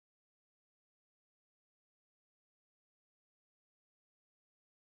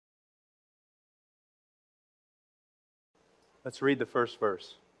Let's read the first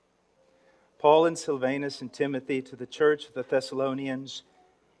verse. Paul and Silvanus and Timothy to the church of the Thessalonians,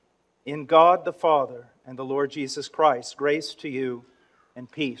 in God the Father and the Lord Jesus Christ, grace to you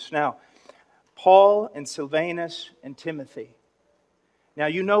and peace. Now, Paul and Silvanus and Timothy. Now,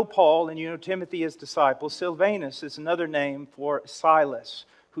 you know Paul and you know Timothy as disciples. Silvanus is another name for Silas,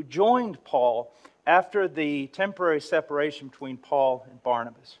 who joined Paul after the temporary separation between Paul and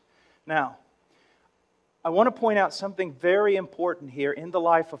Barnabas. Now, I want to point out something very important here in the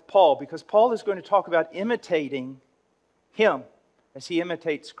life of Paul, because Paul is going to talk about imitating him as he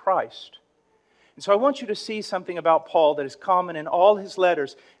imitates Christ. And so I want you to see something about Paul that is common in all his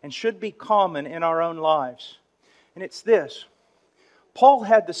letters and should be common in our own lives. And it's this. Paul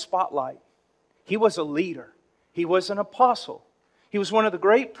had the spotlight. He was a leader. He was an apostle. He was one of the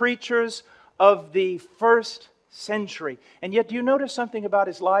great preachers of the first century. And yet, do you notice something about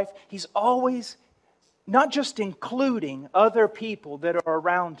his life? He's always not just including other people that are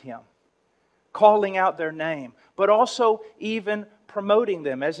around him, calling out their name, but also even promoting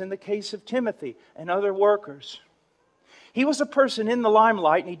them, as in the case of Timothy and other workers. He was a person in the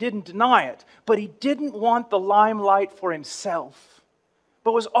limelight, and he didn't deny it, but he didn't want the limelight for himself,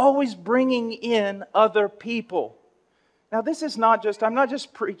 but was always bringing in other people. Now, this is not just, I'm not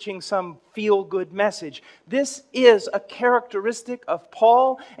just preaching some feel-good message. This is a characteristic of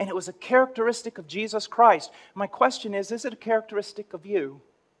Paul, and it was a characteristic of Jesus Christ. My question is it a characteristic of you?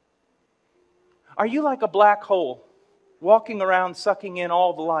 Are you like a black hole, walking around sucking in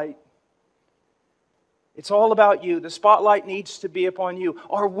all the light? It's all about you. The spotlight needs to be upon you.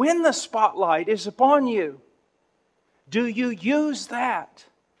 Or when the spotlight is upon you, do you use that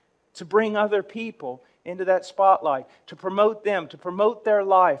to bring other people into that spotlight, to promote them, to promote their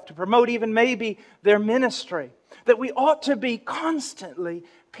life, to promote even maybe their ministry? That we ought to be constantly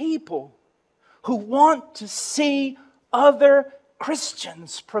people who want to see other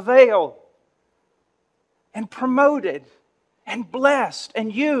Christians prevail and promoted and blessed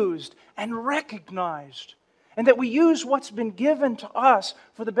and used and recognized, and that we use what's been given to us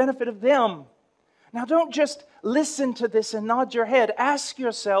for the benefit of them. Now, don't just listen to this and nod your head. Ask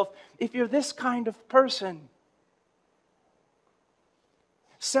yourself if you're this kind of person.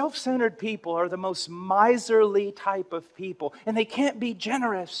 Self-centered people are the most miserly type of people, and they can't be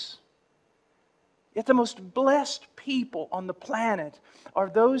generous. Yet the most blessed people on the planet are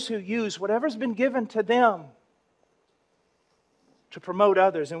those who use whatever's been given to them to promote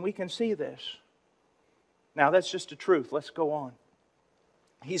others, and we can see this. Now, that's just a truth. Let's go on.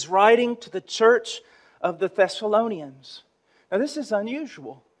 He's writing to the church of the Thessalonians. Now, this is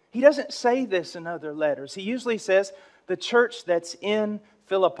unusual. He doesn't say this in other letters. He usually says the church that's in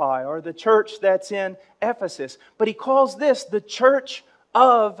Philippi or the church that's in Ephesus. But he calls this the church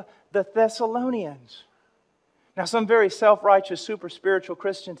of the Thessalonians. Now, some very self-righteous, super spiritual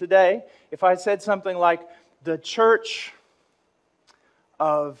Christian today, if I said something like the church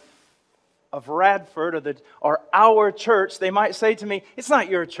of Radford or our church, they might say to me, it's not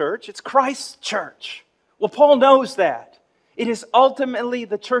your church, it's Christ's church. Well, Paul knows that. It is ultimately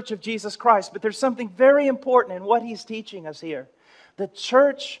the church of Jesus Christ. But there's something very important in what he's teaching us here. The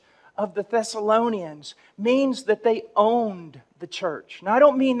church of the Thessalonians means that they owned the church. Now, I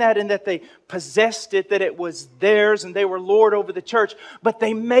don't mean that in that they possessed it, that it was theirs and they were Lord over the church, but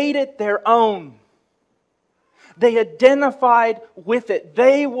they made it their own. They identified with it.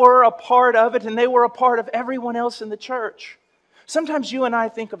 They were a part of it, and they were a part of everyone else in the church. Sometimes you and I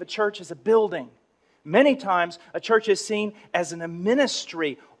think of a church as a building. Many times a church is seen as a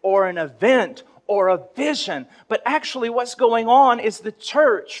ministry or an event or a vision. But actually what's going on is the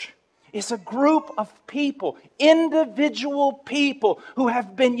church is a group of people, individual people who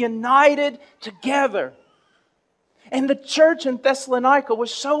have been united together. And the church in Thessalonica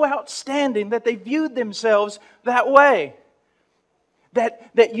was so outstanding that they viewed themselves that way.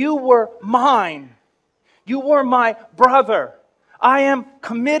 That you were mine. You were my brother. I am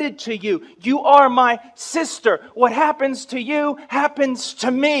committed to you. You are my sister. What happens to you happens to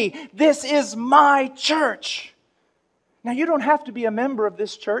me. This is my church. Now, you don't have to be a member of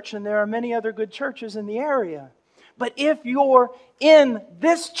this church, and there are many other good churches in the area. But if you're in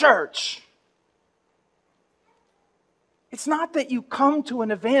this church, it's not that you come to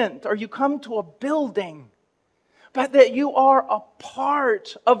an event or you come to a building, but that you are a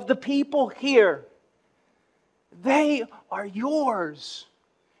part of the people here. They are yours.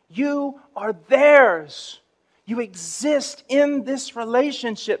 You are theirs. You exist in this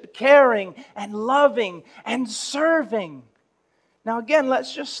relationship, caring and loving and serving. Now again,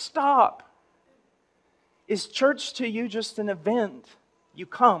 let's just stop. Is church to you just an event? You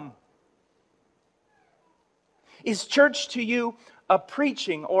come. Is church to you a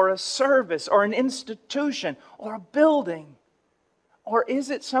preaching or a service or an institution or a building? Or is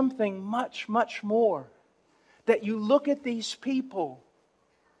it something much, much more? That you look at these people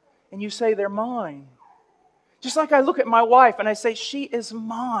and you say, they're mine. Just like I look at my wife and I say, she is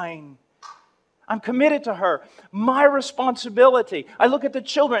mine. I'm committed to her. My responsibility. I look at the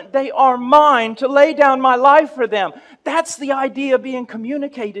children. They are mine to lay down my life for them. That's the idea being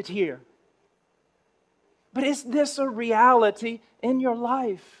communicated here. But is this a reality in your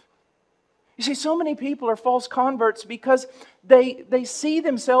life? You see, so many people are false converts because they see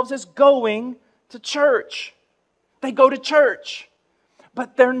themselves as going to church. They go to church,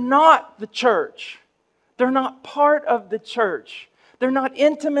 but they're not the church. They're not part of the church. They're not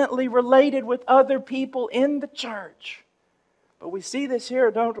intimately related with other people in the church. But we see this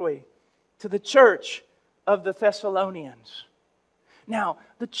here, don't we? To the church of the Thessalonians. Now,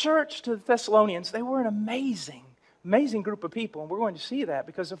 the church to the Thessalonians, they were an amazing group of people. And we're going to see that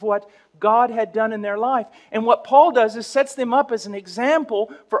because of what God had done in their life. And what Paul does is sets them up as an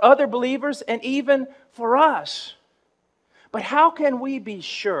example for other believers and even for us. But how can we be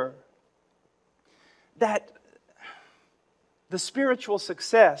sure that the spiritual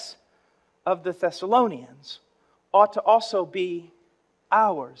success of the Thessalonians ought to also be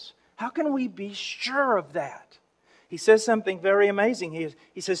ours? How can we be sure of that? He says something very amazing.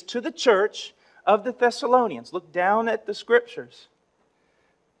 He says, to the church of the Thessalonians. Look down at the Scriptures.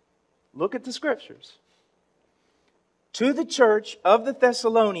 Look at the Scriptures. To the church of the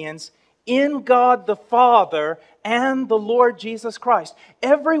Thessalonians in God the Father and the Lord Jesus Christ.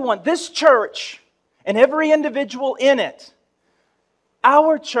 Everyone, this church and every individual in it,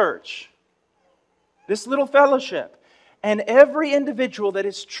 our church, this little fellowship, and every individual that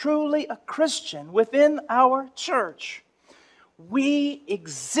is truly a Christian within our church, we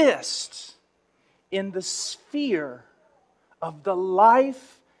exist in the sphere of the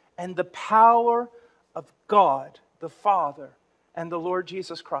life and the power of God, the Father, and the Lord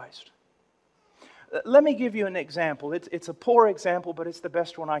Jesus Christ. Let me give you an example. It's a poor example, but it's the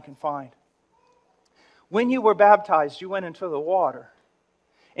best one I can find. When you were baptized, you went into the water.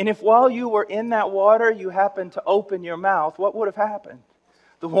 And if while you were in that water, you happened to open your mouth, what would have happened?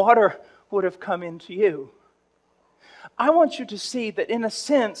 The water would have come into you. I want you to see that in a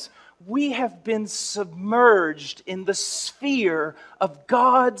sense, we have been submerged in the sphere of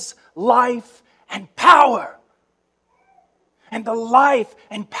God's life and power. And the life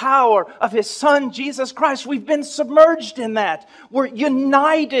and power of His Son, Jesus Christ. We've been submerged in that. We're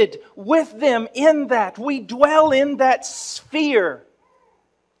united with them in that. We dwell in that sphere.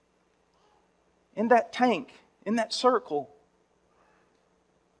 In that tank. In that circle.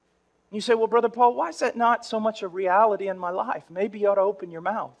 You say, well, Brother Paul, why is that not so much a reality in my life? Maybe you ought to open your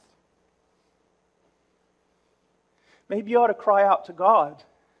mouth. Maybe you ought to cry out to God.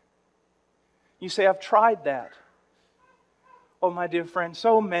 You say, I've tried that. Oh, my dear friend,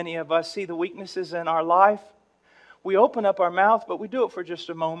 so many of us see the weaknesses in our life. We open up our mouth, but we do it for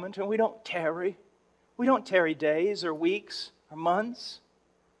just a moment, and we don't tarry. We don't tarry days or weeks or months.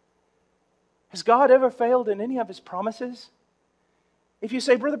 Has God ever failed in any of His promises? If you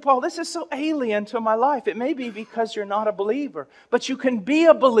say, Brother Paul, this is so alien to my life, it may be because you're not a believer. But you can be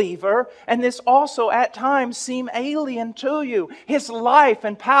a believer, and this also at times seem alien to you. His life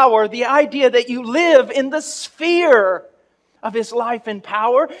and power, the idea that you live in the sphere of His life and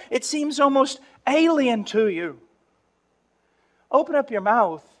power, it seems almost alien to you. Open up your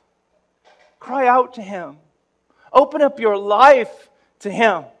mouth. Cry out to Him. Open up your life to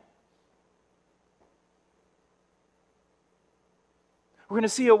Him. We're going to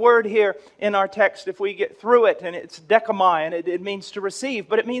see a word here in our text if we get through it, and it's dekamai, and it means to receive,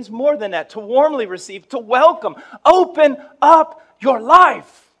 but it means more than that, to warmly receive, to welcome. Open up your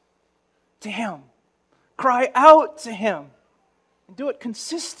life to Him. Cry out to Him. And do it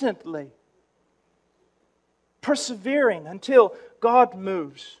consistently. Persevering until God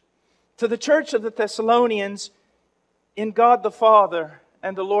moves. To the church of the Thessalonians in God the Father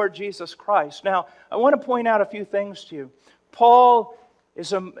and the Lord Jesus Christ. Now, I want to point out a few things to you. Paul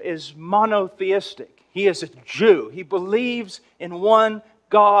is monotheistic. He is a Jew. He believes in one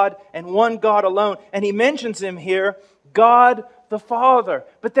God and one God alone. And he mentions Him here, God the Father.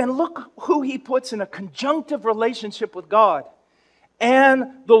 But then look who he puts in a conjunctive relationship with God.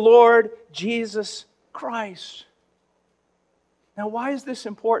 And the Lord Jesus Christ. Now, why is this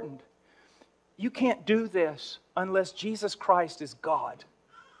important? You can't do this unless Jesus Christ is God.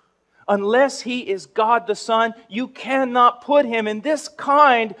 unless He is God the Son, you cannot put Him in this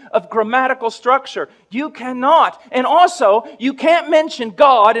kind of grammatical structure. You cannot. And also, you can't mention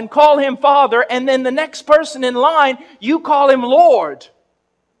God and call Him Father, and then the next person in line, you call Him Lord.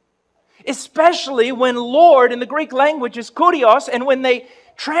 Especially when Lord in the Greek language is kurios, and when they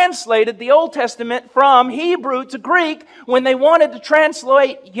translated the Old Testament from Hebrew to Greek, when they wanted to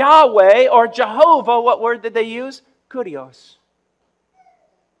translate Yahweh or Jehovah, what word did they use? Kurios.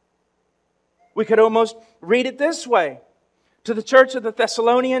 We could almost read it this way. To the church of the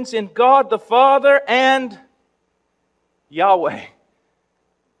Thessalonians, in God the Father and Yahweh,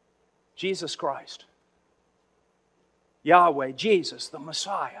 Jesus Christ. Yahweh, Jesus, the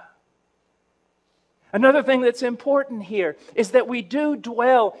Messiah. Another thing that's important here is that we do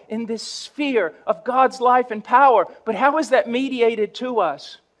dwell in this sphere of God's life and power. But how is that mediated to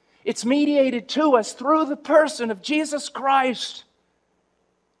us? It's mediated to us through the person of Jesus Christ.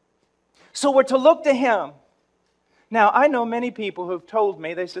 So we're to look to Him. Now, I know many people who have told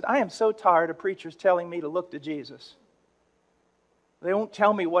me, they said, I am so tired of preachers telling me to look to Jesus. They won't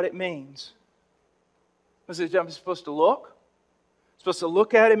tell me what it means. I said, I'm supposed to look? Supposed to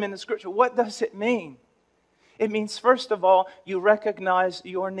look at Him in the Scripture. What does it mean? It means, first of all, you recognize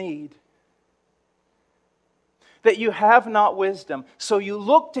your need. That you have not wisdom. So you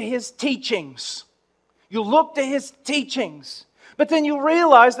look to His teachings. You look to His teachings. But then you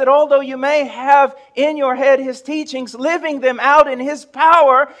realize that although you may have in your head His teachings, living them out in His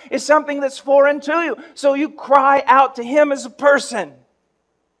power is something that's foreign to you. So you cry out to Him as a person.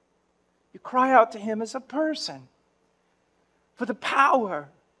 You cry out to Him as a person. For the power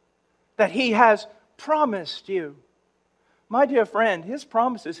that He has promised you. My dear friend, His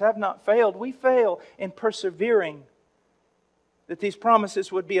promises have not failed. We fail in persevering that these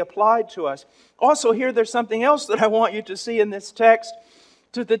promises would be applied to us. Also, here there's something else that I want you to see in this text.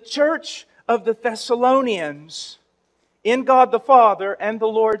 To the church of the Thessalonians, in God the Father and the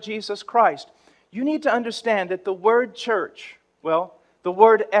Lord Jesus Christ. You need to understand that the word church, the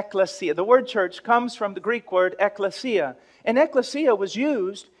word ecclesia, the word church comes from the Greek word ekklesia. And ecclesia was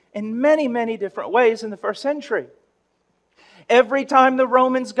used in many, many different ways in the first century. Every time the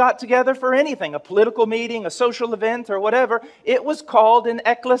Romans got together for anything, a political meeting, a social event, or whatever, it was called an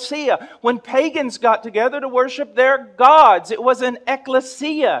ecclesia. When pagans got together to worship their gods, it was an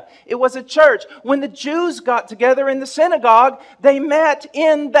ecclesia. It was a church. When the Jews got together in the synagogue, they met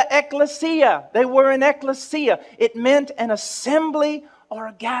in the ecclesia. They were an ecclesia. It meant an assembly or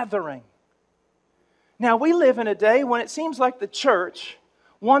a gathering. Now, we live in a day when it seems like the church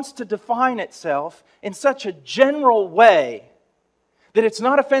wants to define itself in such a general way that it's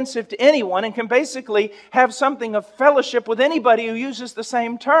not offensive to anyone and can basically have something of fellowship with anybody who uses the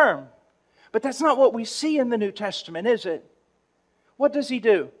same term. But that's not what we see in the New Testament, is it? What does He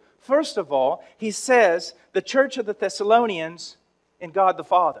do? First of all, He says the church of the Thessalonians in God the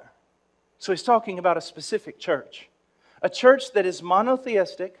Father. So He's talking about a specific church. A church that is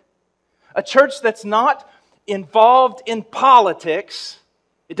monotheistic. A church that's not involved in politics.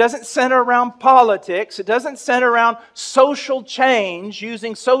 It doesn't center around politics. It doesn't center around social change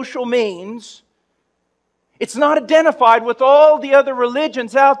using social means. It's not identified with all the other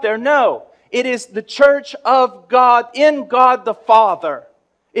religions out there. No, it is the church of God in God the Father.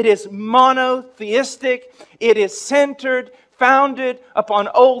 It is monotheistic. It is centered, founded upon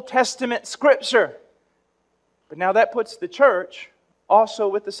Old Testament Scripture. But now that puts the church also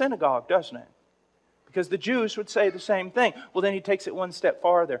with the synagogue, doesn't it? Because the Jews would say the same thing. Well, then He takes it one step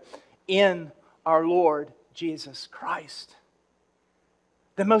farther. In our Lord Jesus Christ.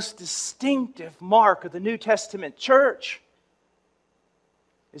 The most distinctive mark of the New Testament church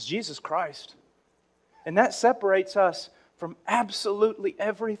is Jesus Christ. And that separates us from absolutely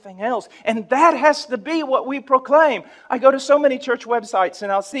everything else. And that has to be what we proclaim. I go to so many church websites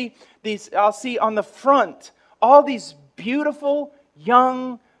and I'll see on the front all these beautiful,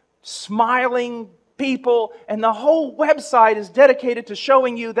 young, smiling people, and the whole website is dedicated to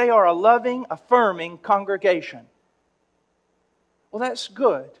showing you they are a loving, affirming congregation. Well, that's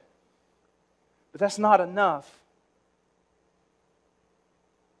good, but that's not enough.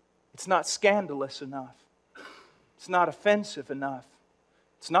 It's not scandalous enough. It's not offensive enough.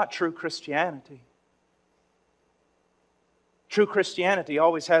 It's not true Christianity. True Christianity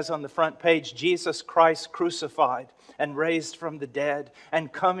always has on the front page Jesus Christ crucified and raised from the dead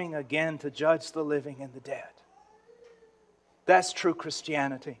and coming again to judge the living and the dead. That's true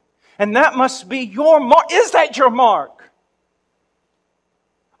Christianity. And that must be your mark. Is that your mark?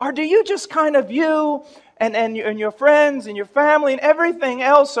 Or do you just kind of, you and your friends and your family and everything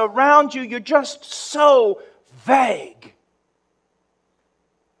else around you, you're just so vague?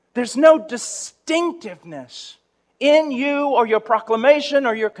 There's no distinctiveness in you or your proclamation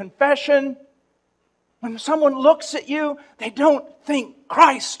or your confession. When someone looks at you, they don't think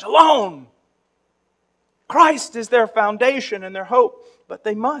Christ alone. Christ is their foundation and their hope, but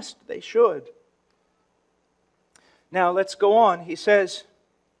they should. Now let's go on. He says,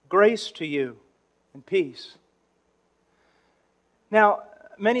 grace to you and peace. Now,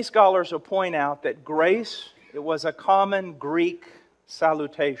 many scholars will point out that grace, it was a common Greek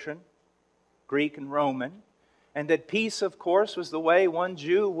salutation, Greek and Roman, and that peace, of course, was the way one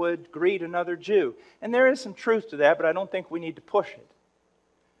Jew would greet another Jew. And there is some truth to that, but I don't think we need to push it.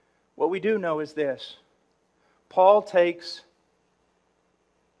 What we do know is this. Paul takes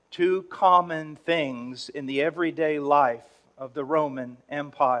two common things in the everyday life of the Roman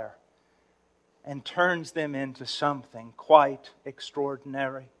Empire and turns them into something quite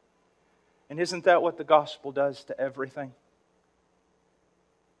extraordinary. And isn't that what the gospel does to everything?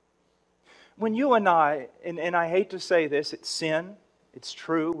 When you and I hate to say this, it's sin, it's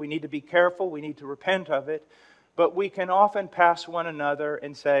true, we need to be careful, we need to repent of it, but we can often pass one another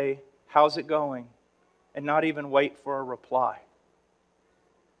and say, how's it going? And not even wait for a reply.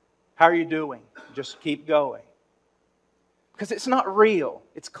 How are you doing? Just keep going. Because it's not real,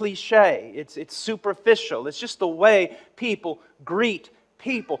 it's cliche, it's superficial, it's just the way people greet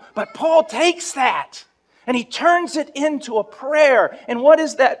people. But Paul takes that and he turns it into a prayer. And what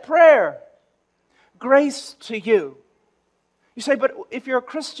is that prayer? Grace to you. You say, but if you're a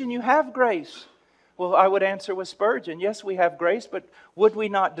Christian, you have grace. Well, I would answer with Spurgeon, yes, we have grace, but would we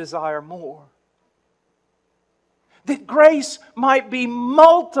not desire more? That grace might be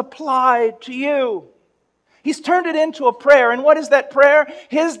multiplied to you. He's turned it into a prayer. And what is that prayer?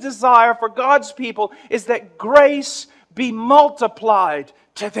 His desire for God's people is that grace be multiplied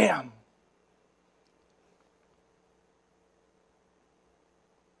to them.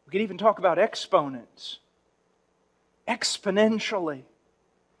 We could even talk about exponents. Exponentially.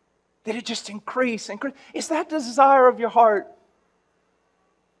 That it just increase. Is that the desire of your heart?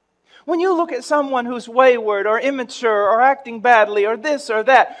 When you look at someone who's wayward or immature or acting badly or this or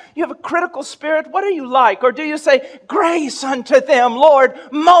that, you have a critical spirit. What are you like? Or do you say, grace unto them, Lord,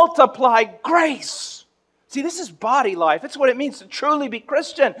 multiply grace? See, this is body life. It's what it means to truly be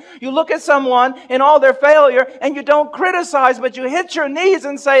Christian. You look at someone in all their failure and you don't criticize, but you hit your knees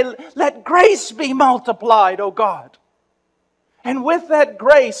and say, let grace be multiplied, O God. And with that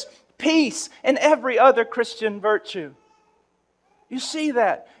grace, peace and every other Christian virtue. You see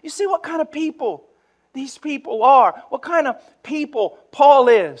that. You see what kind of people these people are. What kind of people Paul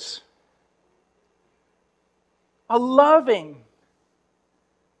is. A loving,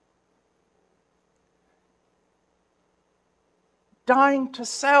 dying to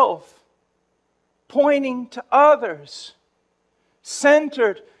self, pointing to others,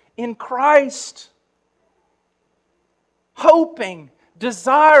 centered in Christ, hoping,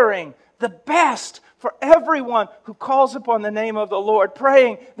 desiring the best for everyone who calls upon the name of the Lord,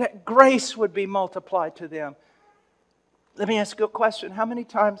 praying that grace would be multiplied to them. Let me ask you a question. How many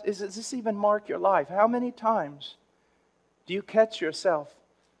times, does this even mark your life? How many times do you catch yourself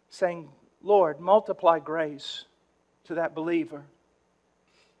saying, Lord, multiply grace to that believer?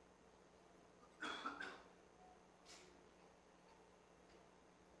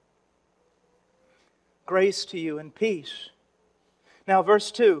 Grace to you and peace. Now, verse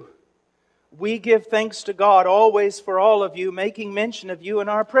 2. We give thanks to God always for all of you, making mention of you in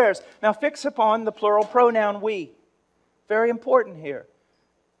our prayers. Now, fix upon the plural pronoun we. Very important here.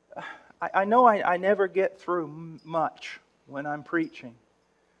 I know I never get through much when I'm preaching.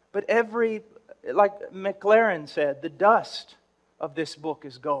 But like McLaren said, the dust of this book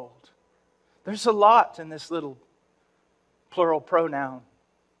is gold. There's a lot in this little plural pronoun.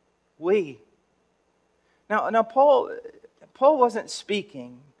 We. Now Paul wasn't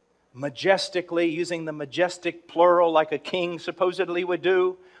speaking majestically, using the majestic plural like a king supposedly would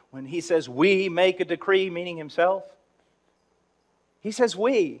do when he says, we make a decree, meaning himself. He says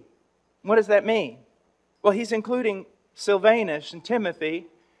we. What does that mean? Well, he's including Silvanus and Timothy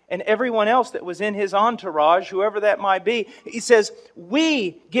and everyone else that was in his entourage, whoever that might be. He says,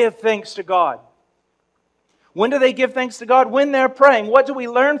 we give thanks to God. When do they give thanks to God? When they're praying. What do we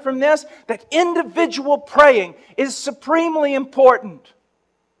learn from this? That individual praying is supremely important.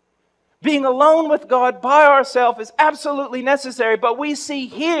 Being alone with God by ourselves is absolutely necessary, but we see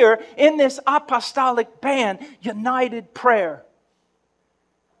here in this apostolic band, united prayer.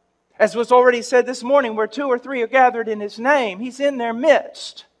 As was already said this morning, where 2 or 3 are gathered in His name, He's in their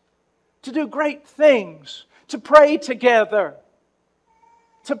midst to do great things, to pray together.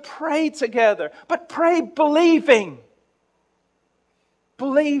 To pray together, but pray believing.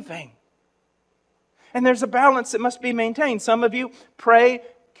 believing. And there's a balance that must be maintained. Some of you pray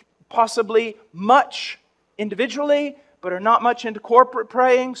possibly much individually, but are not much into corporate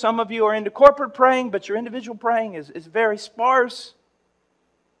praying. Some of you are into corporate praying, but your individual praying is very sparse.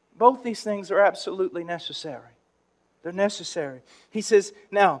 Both these things are absolutely necessary. They're necessary. He says,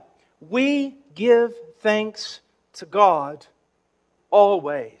 now, we give thanks to God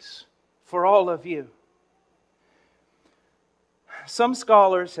always for all of you. Some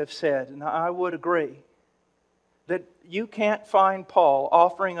scholars have said, and I would agree, that you can't find Paul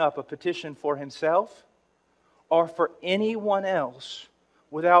offering up a petition for himself or for anyone else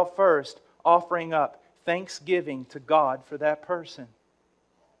without first offering up thanksgiving to God for that person.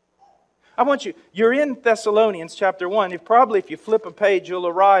 I want you're in Thessalonians chapter 1. If you flip a page, you'll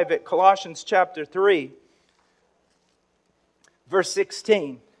arrive at Colossians chapter 3, verse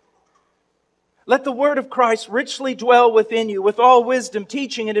 16. Let the word of Christ richly dwell within you, with all wisdom,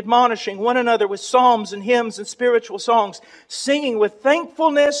 teaching and admonishing one another with psalms and hymns and spiritual songs, singing with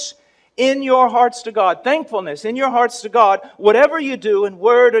thankfulness in your hearts to God. Thankfulness in your hearts to God. Whatever you do in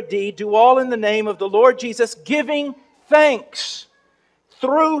word or deed, do all in the name of the Lord Jesus, giving thanks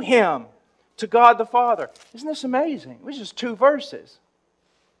through Him to God the Father. Isn't this amazing? It was just 2 verses.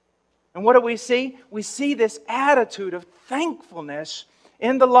 And what do we see? We see this attitude of thankfulness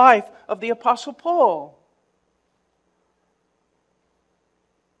in the life of the Apostle Paul.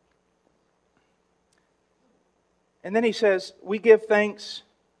 And then he says, we give thanks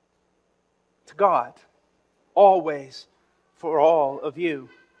to God always for all of you.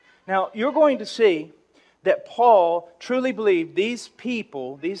 Now, you're going to see that Paul truly believed these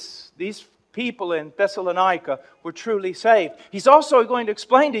people in Thessalonica were truly saved. He's also going to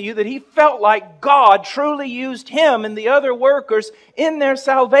explain to you that he felt like God truly used him and the other workers in their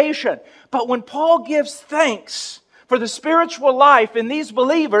salvation. But when Paul gives thanks for the spiritual life in these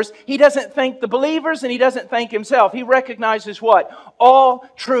believers, he doesn't thank the believers and he doesn't thank himself. He recognizes what? All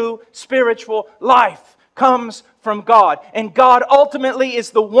true spiritual life comes from God. And God ultimately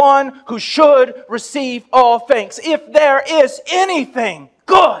is the one who should receive all thanks. If there is anything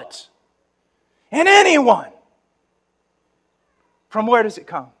good in anyone, from where does it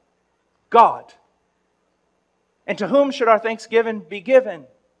come? God. And to whom should our thanksgiving be given?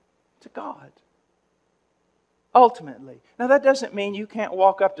 To God. Ultimately. Now that doesn't mean you can't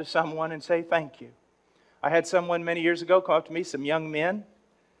walk up to someone and say thank you. I had someone many years ago come up to me, some young men,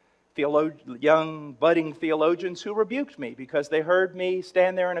 young budding theologians, who rebuked me because they heard me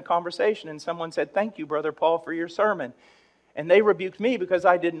stand there in a conversation and someone said, "Thank you, Brother Paul, for your sermon." And they rebuked me because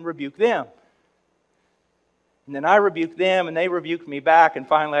I didn't rebuke them. And then I rebuked them and they rebuked me back, and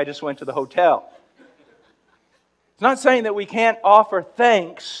finally I just went to the hotel. It's not saying that we can't offer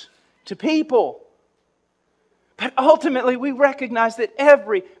thanks to people. But ultimately we recognize that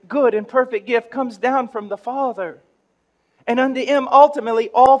every good and perfect gift comes down from the Father. And unto Him ultimately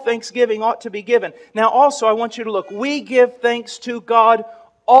all thanksgiving ought to be given. Now also I want you to look. We give thanks to God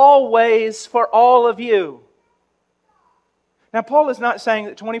always for all of you. Now Paul is not saying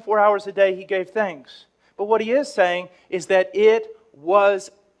that 24 hours a day he gave thanks. But what he is saying is that it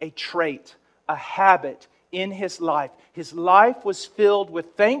was a trait, a habit in his life. His life was filled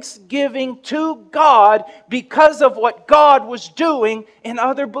with thanksgiving to God because of what God was doing in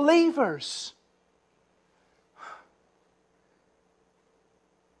other believers.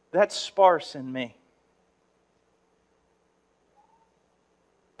 That's sparse in me.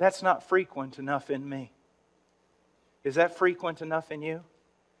 That's not frequent enough in me. Is that frequent enough in you?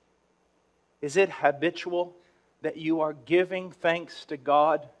 Is it habitual that you are giving thanks to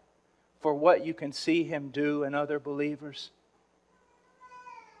God for what you can see Him do in other believers?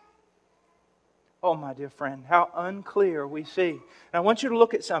 Oh, my dear friend, how unclear we see. And I want you to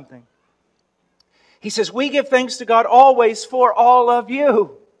look at something. He says, we give thanks to God always for all of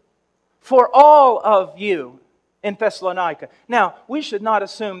you. For all of you in Thessalonica. Now, we should not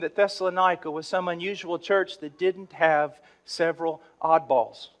assume that Thessalonica was some unusual church that didn't have several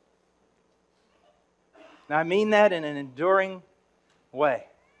oddballs. Now, I mean that in an enduring way.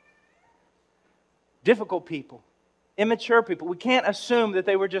 Difficult people, immature people. We can't assume that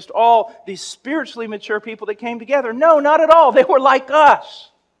they were just all these spiritually mature people that came together. No, not at all. They were like us.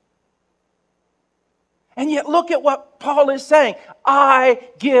 And yet look at what Paul is saying. I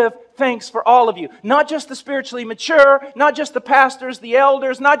give thanks for all of you. Not just the spiritually mature, not just the pastors, the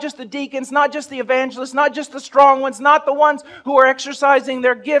elders, not just the deacons, not just the evangelists, not just the strong ones, not the ones who are exercising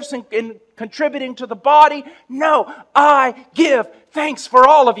their gifts and contributing to the body. No, I give thanks for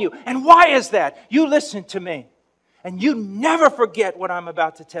all of you. And why is that? You listen to me. And you never forget what I'm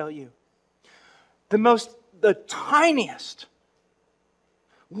about to tell you. The tiniest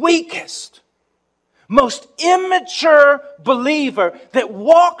weakest, most immature believer that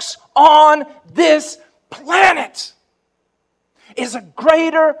walks on this planet is a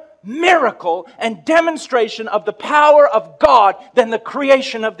greater miracle and demonstration of the power of God than the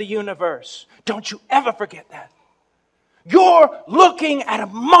creation of the universe. Don't you ever forget that. You're looking at a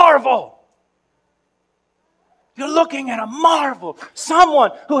marvel. You're looking at a marvel.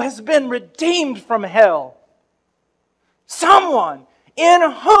 Someone who has been redeemed from hell. Someone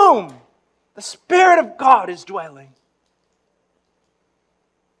in whom the Spirit of God is dwelling.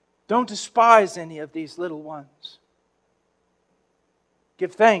 Don't despise any of these little ones.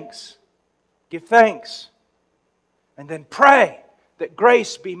 Give thanks. Give thanks. And then pray that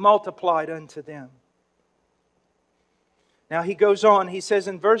grace be multiplied unto them. Now he goes on. He says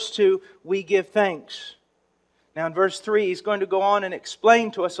in verse 2, we give thanks. Now in verse 3, he's going to go on and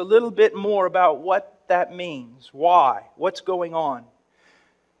explain to us a little bit more about what that means. Why? What's going on?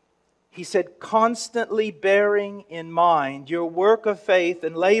 He said, constantly bearing in mind your work of faith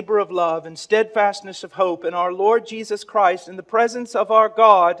and labor of love and steadfastness of hope in our Lord Jesus Christ in the presence of our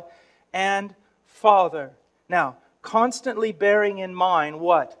God and Father. Now, constantly bearing in mind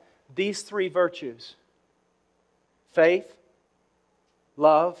what? These three virtues. Faith,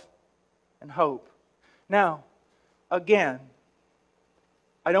 love, and hope. Now, again,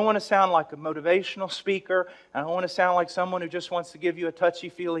 I don't want to sound like a motivational speaker. I don't want to sound like someone who just wants to give you a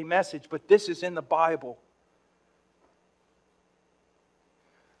touchy-feely message, but this is in the Bible.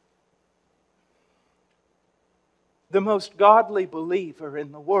 The most godly believer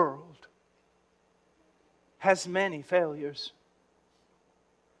in the world has many failures,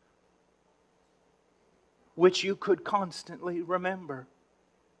 which you could constantly remember.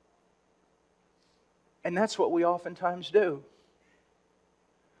 And that's what we oftentimes do.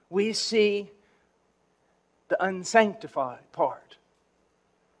 We see the unsanctified part.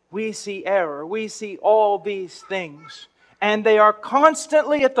 We see error. We see all these things. And they are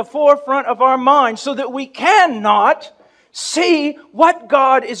constantly at the forefront of our mind so that we cannot see what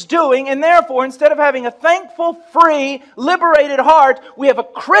God is doing. And therefore, instead of having a thankful, free, liberated heart, we have a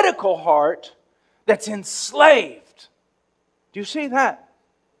critical heart that's enslaved. Do you see that?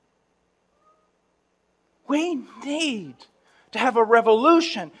 We need to have a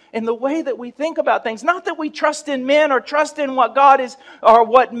revolution in the way that we think about things. Not that we trust in men or trust in what God is or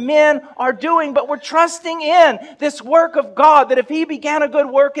what men are doing, but we're trusting in this work of God, that if He began a good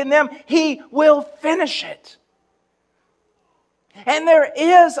work in them, He will finish it. And there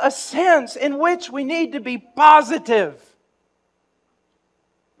is a sense in which we need to be positive.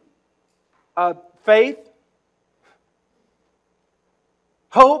 Faith,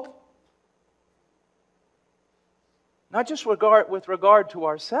 hope, not just with regard to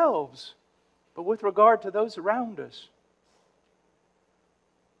ourselves, but with regard to those around us.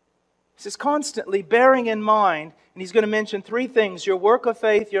 This is constantly bearing in mind, and he's going to mention three things: your work of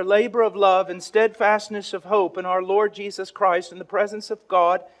faith, your labor of love, and steadfastness of hope in our Lord Jesus Christ in the presence of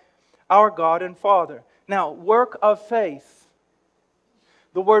God, our God and Father. Now, work of faith.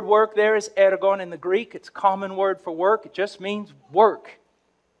 The word work there is ergon in the Greek. It's a common word for work. It just means work.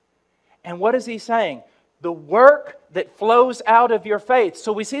 And what is he saying? The work that flows out of your faith.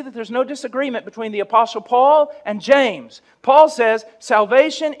 So we see that there's no disagreement between the Apostle Paul and James. Paul says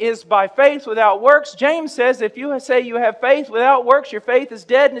salvation is by faith without works. James says if you say you have faith without works, your faith is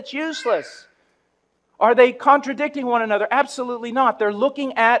dead and it's useless. Are they contradicting one another? Absolutely not. They're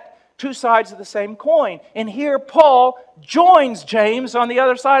looking at two sides of the same coin. And here Paul joins James on the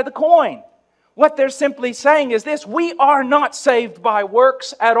other side of the coin. What they're simply saying is this: we are not saved by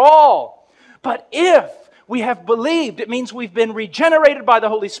works at all. But if we have believed, it means we've been regenerated by the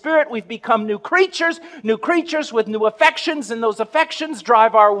Holy Spirit. We've become new creatures with new affections, and those affections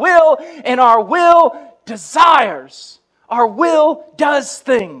drive our will, and our will desires. Our will does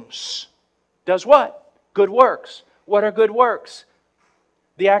things. Does what? Good works. What are good works?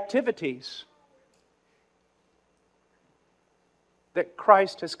 The activities that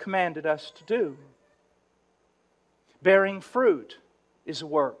Christ has commanded us to do. Bearing fruit is a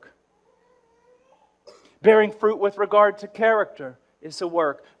work. Bearing fruit with regard to character is a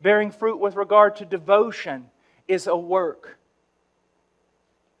work. Bearing fruit with regard to devotion is a work.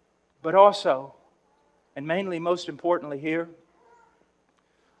 But also, and mainly most importantly here,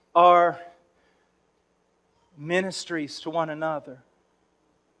 are ministries to one another.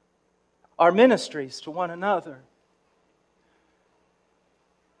 Our ministries to one another.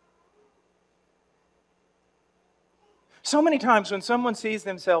 So many times when someone sees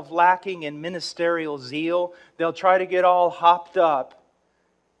themselves lacking in ministerial zeal, they'll try to get all hopped up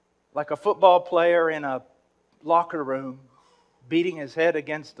like a football player in a locker room, beating his head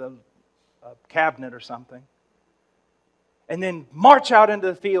against a cabinet or something, and then march out into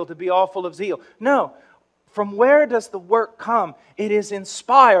the field to be all full of zeal. No. From where does the work come? It is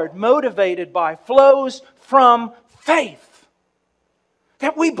inspired, motivated by, flows from faith.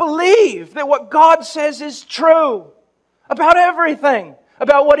 That we believe that what God says is true about everything.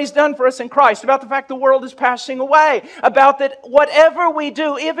 About what He's done for us in Christ. About the fact the world is passing away. About that whatever we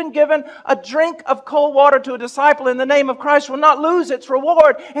do, even given a drink of cold water to a disciple in the name of Christ, will not lose its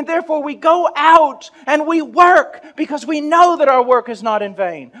reward. And therefore we go out and we work because we know that our work is not in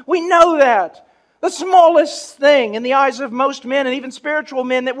vain. We know that. The smallest thing in the eyes of most men and even spiritual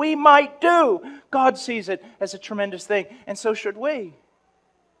men that we might do, God sees it as a tremendous thing. And so should we.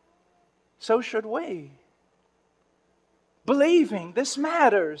 So should we. Believing this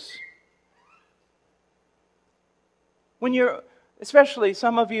matters. When you're, especially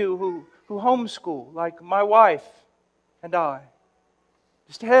some of you who homeschool, like my wife and I,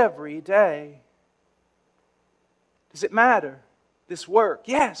 just every day. Does it matter, this work?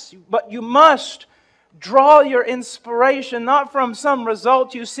 Yes, but you must draw your inspiration not from some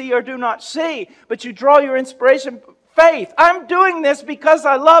result you see or do not see, but you draw your inspiration from faith. I'm doing this because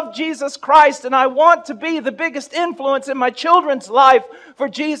I love Jesus Christ and I want to be the biggest influence in my children's life for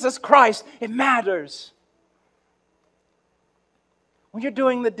Jesus Christ. It matters. When you're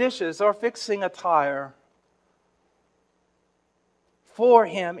doing the dishes or fixing a tire for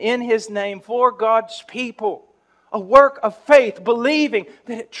Him, in His name, for God's people, a work of faith, believing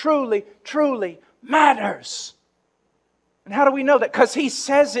that it truly, truly matters. And how do we know that? Because He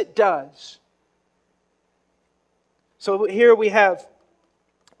says it does. So here we have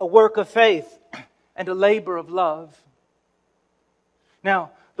a work of faith and a labor of love.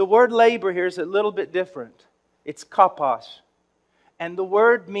 Now, the word labor here is a little bit different. It's kapos. And the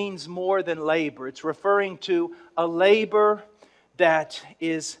word means more than labor. It's referring to a labor that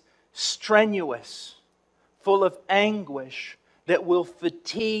is strenuous, full of anguish, that will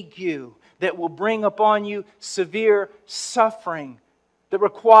fatigue you, that will bring upon you severe suffering, that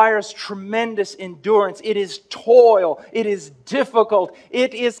requires tremendous endurance. It is toil. It is difficult.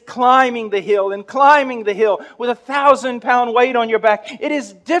 It is climbing the hill and climbing the hill with a 1,000-pound weight on your back. It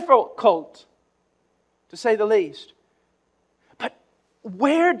is difficult, to say the least. But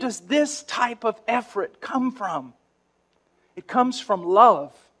where does this type of effort come from? It comes from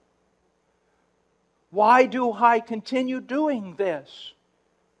love. Why do I continue doing this?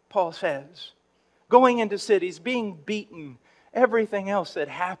 Paul says. Going into cities, being beaten, everything else that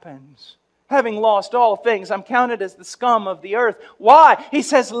happens. Having lost all things, I'm counted as the scum of the earth. Why? He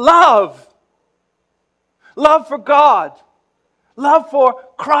says love. Love for God. Love for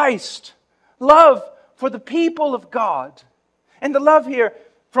Christ. Love for the people of God. And the love here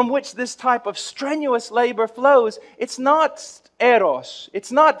from which this type of strenuous labor flows, it's not eros.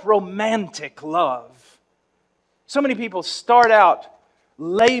 It's not romantic love. So many people start out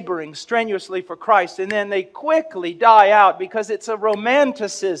laboring strenuously for Christ, and then they quickly die out because it's a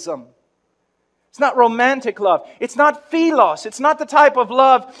romanticism. It's not romantic love. It's not philos. It's not the type of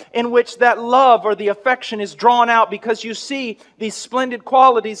love in which that love or the affection is drawn out because you see these splendid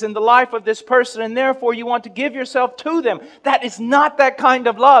qualities in the life of this person and therefore you want to give yourself to them. That is not that kind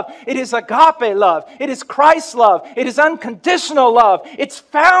of love. It is agape love. It is Christ's love. It is unconditional love. It's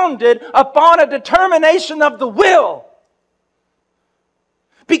founded upon a determination of the will.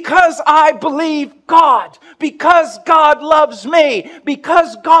 Because I believe God, because God loves me,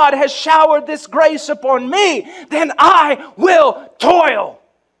 because God has showered this grace upon me, then I will toil.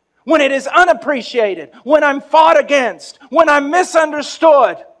 When it is unappreciated, when I'm fought against, when I'm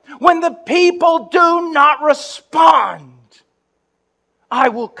misunderstood, when the people do not respond, I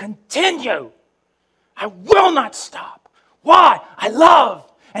will continue. I will not stop. Why? I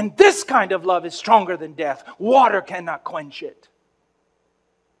love. And this kind of love is stronger than death. Water cannot quench it.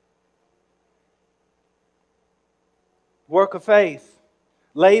 Work of faith,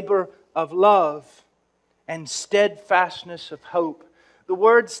 labor of love, and steadfastness of hope. The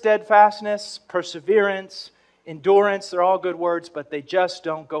word steadfastness, perseverance, endurance, they're all good words, but they just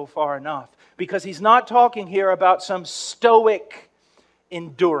don't go far enough. Because he's not talking here about some stoic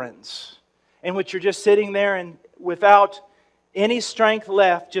endurance in which you're just sitting there and without any strength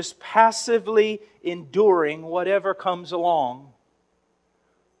left, just passively enduring whatever comes along.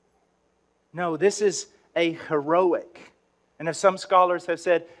 No, this is a heroic, and as some scholars have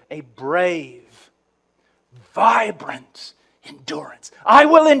said, a brave, vibrant endurance. I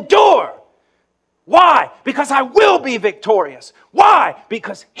will endure. Why? Because I will be victorious. Why?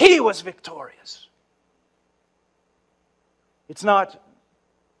 Because He was victorious. It's not,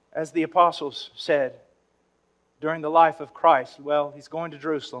 as the apostles said, during the life of Christ. Well, He's going to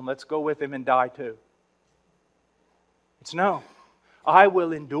Jerusalem. Let's go with Him and die too. It's no. I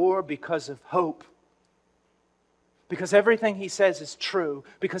will endure because of hope. Because everything He says is true.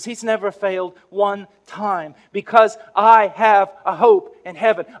 Because He's never failed one time. Because I have a hope in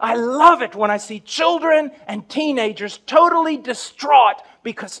heaven. I love it when I see children and teenagers totally distraught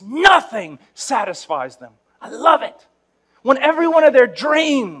because nothing satisfies them. I love it. When every one of their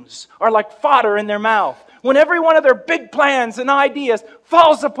dreams are like fodder in their mouth. When every one of their big plans and ideas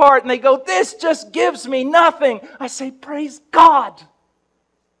falls apart and they go, this just gives me nothing. I say, praise God.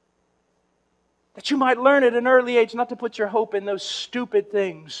 That you might learn at an early age not to put your hope in those stupid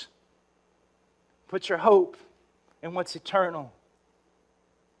things. Put your hope in what's eternal.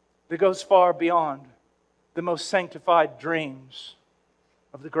 That goes far beyond the most sanctified dreams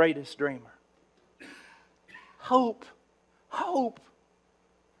of the greatest dreamer. Hope. Hope.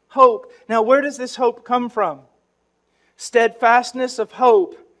 Hope. Now, where does this hope come from? Steadfastness of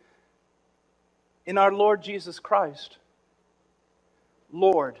hope in our Lord Jesus Christ.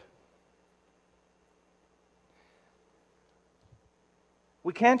 Lord.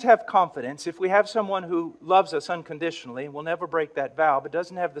 We can't have confidence if we have someone who loves us unconditionally and will never break that vow, but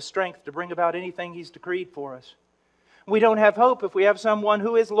doesn't have the strength to bring about anything He's decreed for us. We don't have hope if we have someone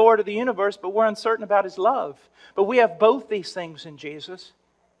who is Lord of the universe, but we're uncertain about His love. But we have both these things in Jesus,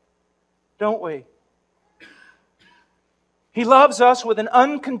 don't we? He loves us with an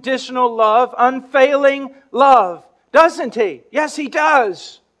unconditional love, unfailing love, doesn't He? Yes, He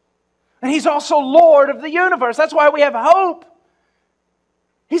does. And He's also Lord of the universe. That's why we have hope.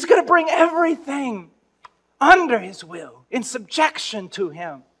 He's going to bring everything under His will, in subjection to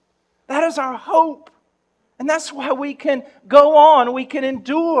Him. That is our hope. And that's why we can go on, we can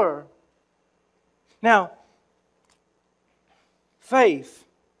endure. Now, faith,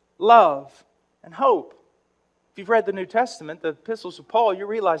 love, and hope. If you've read the New Testament, the epistles of Paul, you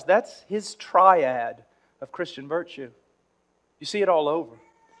realize that's his triad of Christian virtue. You see it all over.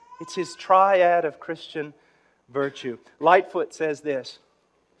 It's his triad of Christian virtue. Lightfoot says this,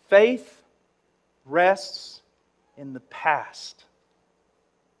 faith rests in the past.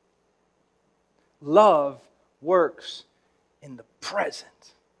 Love works in the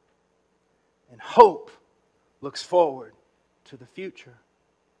present. And hope looks forward to the future.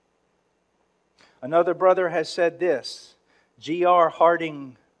 Another brother has said this. G.R.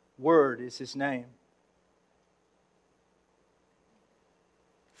 Harding Word is his name.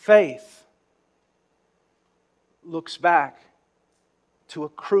 Faith looks back to a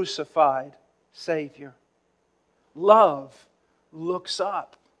crucified Savior. Love looks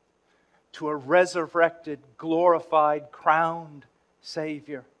up to a resurrected, glorified, crowned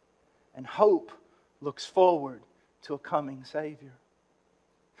Savior. And hope looks forward to a coming Savior.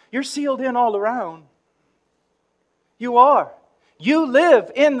 You're sealed in all around. You are. You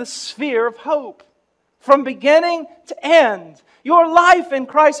live in the sphere of hope. From beginning to end. Your life in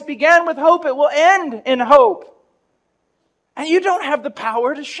Christ began with hope. It will end in hope. And you don't have the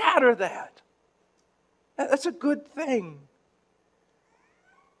power to shatter that. That's a good thing.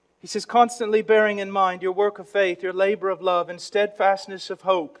 He says, constantly bearing in mind your work of faith, your labor of love, and steadfastness of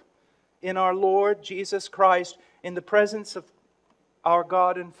hope in our Lord Jesus Christ, in the presence of our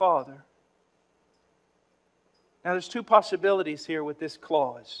God and Father. Now there's two possibilities here with this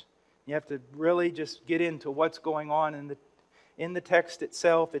clause. You have to really just get into what's going on in the text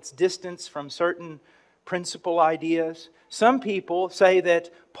itself. It's distance from certain principal ideas. Some people say that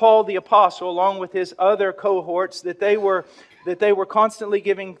Paul the Apostle, along with his other cohorts, that they were constantly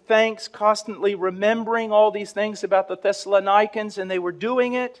giving thanks, constantly remembering all these things about the Thessalonians, and they were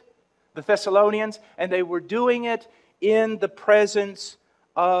doing it, the Thessalonians, and they were doing it in the presence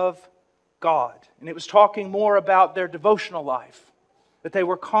of God. And it was talking more about their devotional life. That they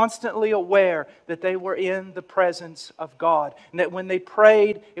were constantly aware that they were in the presence of God. And that when they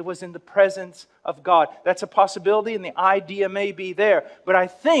prayed, it was in the presence of God. That's a possibility and the idea may be there. But I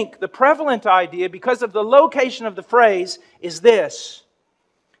think the prevalent idea, because of the location of the phrase, is this.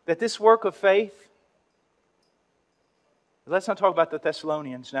 That this work of faith, let's not talk about the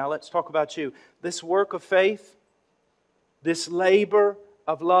Thessalonians now, let's talk about you. This work of faith, this labor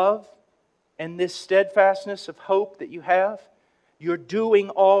of love, and this steadfastness of hope that you have, you're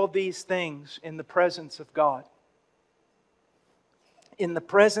doing all these things in the presence of God. In the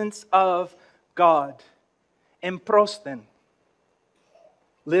presence of God. Emprosten.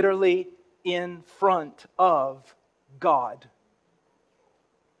 Literally in front of God.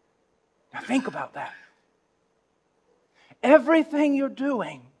 Now think about that. Everything you're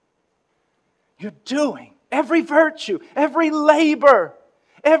doing, every virtue, every labor,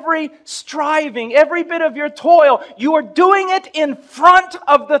 every striving, every bit of your toil, you are doing it in front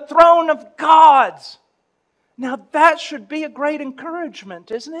of the throne of God. Now that should be a great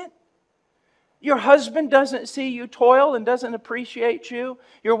encouragement, isn't it? Your husband doesn't see you toil and doesn't appreciate you.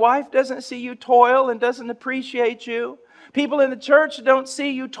 Your wife doesn't see you toil and doesn't appreciate you. People in the church don't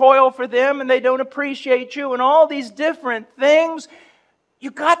see you toil for them and they don't appreciate you, and all these different things.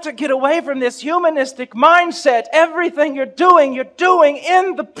 You got to get away from this humanistic mindset. Everything you're doing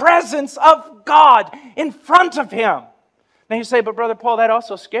in the presence of God, in front of Him. Now you say, but Brother Paul, that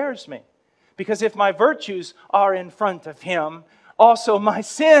also scares me. Because if my virtues are in front of Him, also my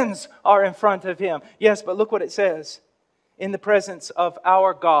sins are in front of Him. Yes, but look what it says. In the presence of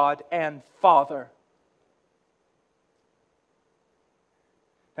our God and Father.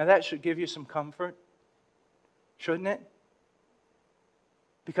 Now that should give you some comfort, shouldn't it?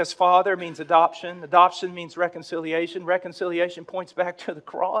 Because Father means adoption. Adoption means reconciliation. Reconciliation points back to the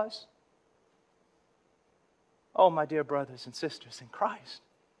cross. Oh, my dear brothers and sisters in Christ.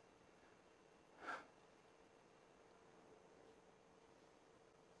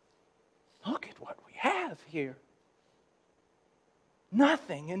 Look at what we have here.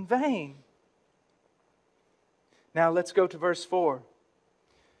 Nothing in vain. Now let's go to verse 4.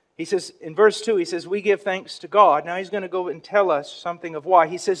 He says, in verse 2, he says, we give thanks to God. Now he's going to go and tell us something of why.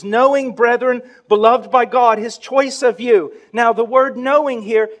 He says, knowing, brethren, beloved by God, His choice of you. Now the word knowing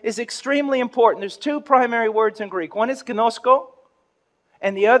here is extremely important. There's two primary words in Greek. One is gnosko,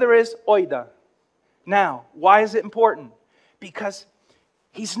 and the other is oida. Now, why is it important? Because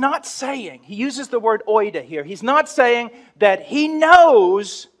he's not saying, he uses the word oida here. He's not saying that he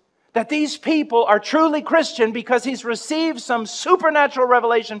knows that these people are truly Christian because he's received some supernatural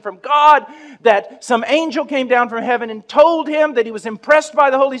revelation from God, that some angel came down from heaven and told him that he was impressed by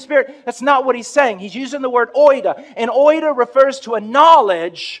the Holy Spirit. That's not what he's saying. He's using the word oida. And oida refers to a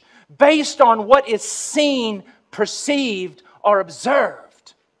knowledge based on what is seen, perceived, or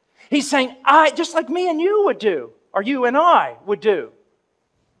observed. He's saying, just like me and you would do, or you and I would do.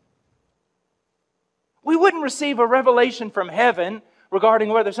 We wouldn't receive a revelation from heaven regarding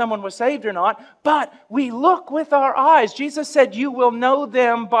whether someone was saved or not, but we look with our eyes. Jesus said, you will know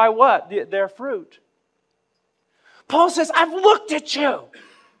them by what? Their fruit. Paul says, I've looked at you.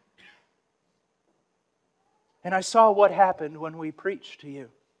 And I saw what happened when we preached to you.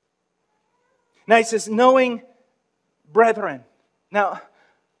 Now he says, knowing, brethren. Now,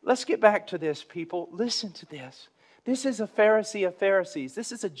 let's get back to this, people. Listen to this. This is a Pharisee of Pharisees.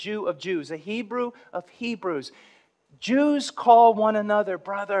 This is a Jew of Jews, a Hebrew of Hebrews. Jews call one another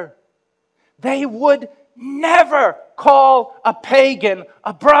brother. They would never call a pagan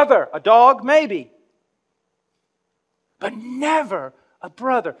a brother. A dog, maybe. But never a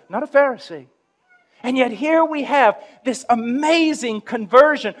brother. Not a Pharisee. And yet here we have this amazing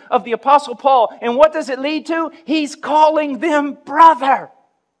conversion of the Apostle Paul. And what does it lead to? He's calling them brother.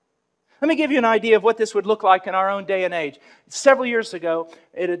 Let me give you an idea of what this would look like in our own day and age. Several years ago,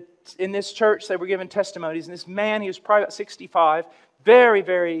 in this church, they were giving testimonies. And this man, he was probably about 65,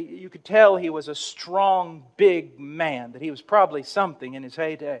 very, you could tell he was a strong, big man, that he was probably something in his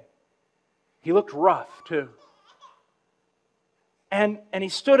heyday. He looked rough, too. And he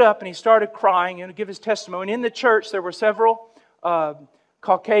stood up and he started crying to give his testimony. In the church, there were several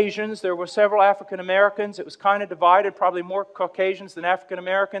Caucasians, there were several African Americans. It was kind of divided, probably more Caucasians than African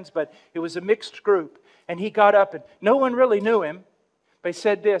Americans, but it was a mixed group. And he got up and no one really knew him, but he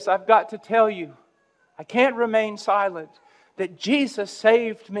said this, I've got to tell you, I can't remain silent, that Jesus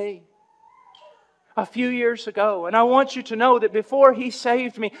saved me a few years ago. And I want you to know that before He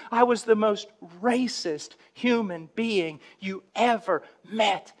saved me, I was the most racist human being you ever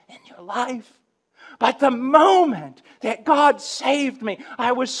met in your life. But the moment that God saved me,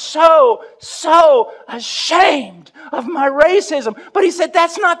 I was so ashamed of my racism. But he said,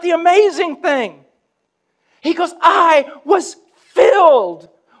 that's not the amazing thing. He goes, I was filled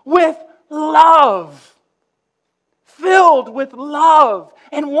with love. Filled with love.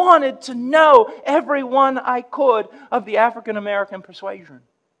 And wanted to know everyone I could of the African American persuasion.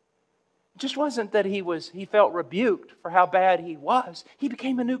 It just wasn't that he felt rebuked for how bad he was. He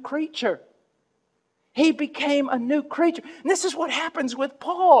became a new creature. He became a new creature. And this is what happens with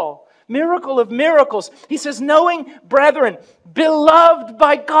Paul. Miracle of miracles. He says, knowing, brethren, beloved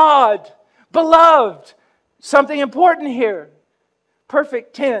by God. Beloved. Something important here.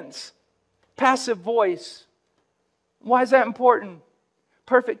 Perfect tense. Passive voice. Why is that important?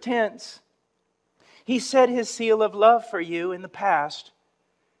 Perfect tense. He set His seal of love for you in the past.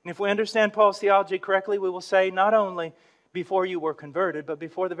 And if we understand Paul's theology correctly, we will say not only before you were converted, but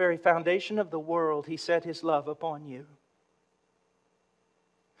before the very foundation of the world, He set His love upon you.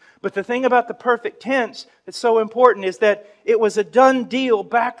 But the thing about the perfect tense that's so important is that it was a done deal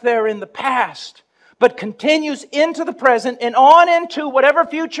back there in the past, but continues into the present and on into whatever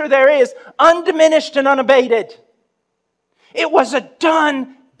future there is, undiminished and unabated. It was a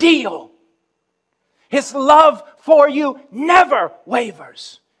done deal. His love for you never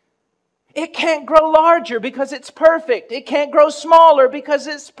wavers. It can't grow larger because it's perfect. It can't grow smaller because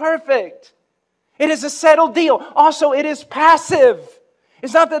it's perfect. It is a settled deal. Also, it is passive.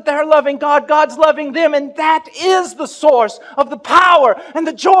 It's not that they're loving God, God's loving them, and that is the source of the power and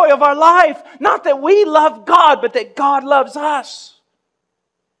the joy of our life. Not that we love God, but that God loves us.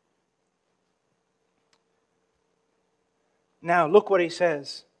 Now, look what he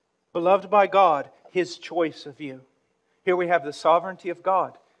says. Beloved by God, His choice of you. Here we have the sovereignty of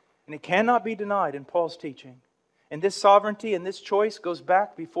God, and it cannot be denied in Paul's teaching. And this sovereignty and this choice goes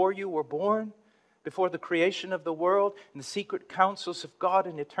back before you were born, before the creation of the world, and the secret counsels of God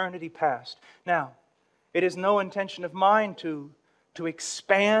in eternity past. Now, it is no intention of mine to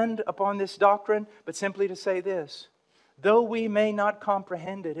expand upon this doctrine, but simply to say this: though we may not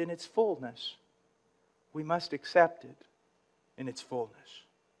comprehend it in its fullness, we must accept it in its fullness.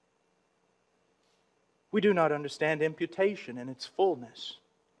 We do not understand imputation in its fullness.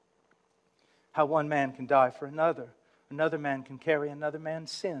 How one man can die for another man can carry another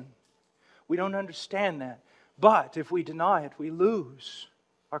man's sin. We don't understand that. But if we deny it, we lose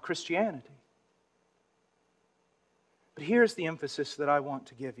our Christianity. But here's the emphasis that I want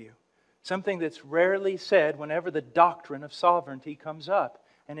to give you. Something that's rarely said whenever the doctrine of sovereignty comes up.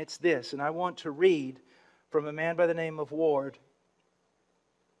 And it's this. And I want to read from a man by the name of Ward.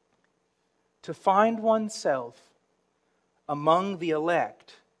 To find oneself among the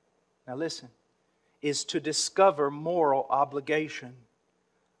elect, now listen, is to discover moral obligation,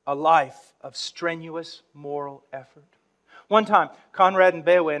 a life of strenuous moral effort. One time, Conrad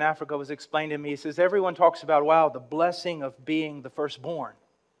Mbewe in Africa was explaining to me, he says, everyone talks about, wow, the blessing of being the firstborn.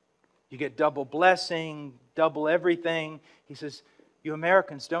 You get double blessing, double everything. He says, you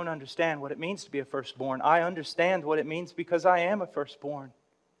Americans don't understand what it means to be a firstborn. I understand what it means because I am a firstborn.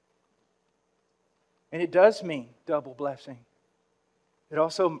 And it does mean double blessing. It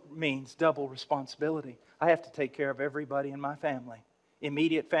also means double responsibility. I have to take care of everybody in my family.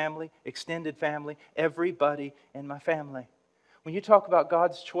 Immediate family, extended family, everybody in my family. When you talk about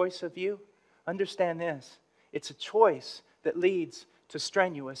God's choice of you, understand this. It's a choice that leads to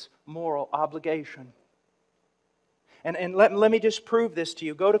strenuous moral obligation. And let me just prove this to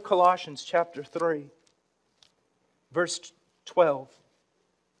you. Go to Colossians chapter 3, verse 12.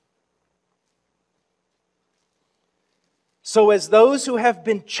 So as those who have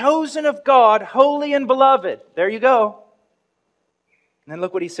been chosen of God, holy and beloved. There you go. And then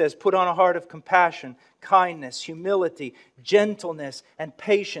look what he says. Put on a heart of compassion, kindness, humility, gentleness, and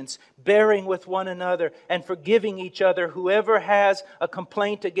patience, bearing with one another and forgiving each other, whoever has a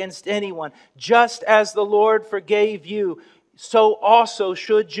complaint against anyone. Just as the Lord forgave you, so also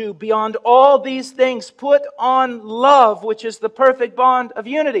should you. Beyond all these things, put on love, which is the perfect bond of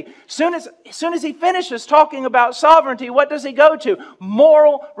unity. As soon as he finishes talking about sovereignty, what does he go to?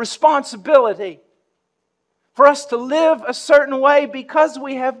 Moral responsibility. For us to live a certain way because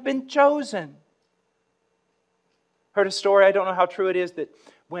we have been chosen. Heard a story, I don't know how true it is, that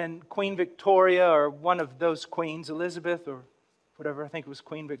when Queen Victoria, or one of those queens, Elizabeth or whatever, I think it was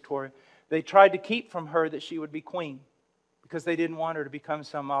Queen Victoria, they tried to keep from her that she would be queen, because they didn't want her to become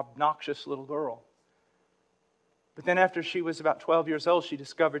some obnoxious little girl. But then after she was about 12 years old, she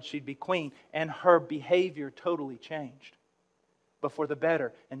discovered she'd be queen, and her behavior totally changed, but for the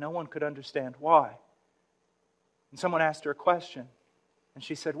better, and no one could understand why. And someone asked her a question, and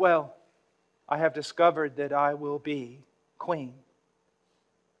she said, well, I have discovered that I will be queen,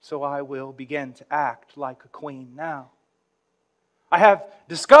 so I will begin to act like a queen now. I have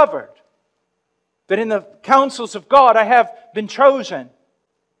discovered that in the counsels of God I have been chosen.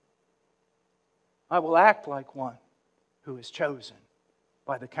 I will act like one who is chosen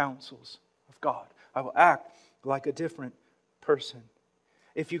by the counsels of God. I will act like a different person.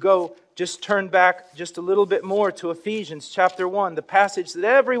 If you go, just turn back just a little bit more to Ephesians chapter 1, the passage that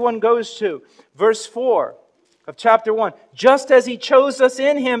everyone goes to, verse 4 of chapter 1. Just as He chose us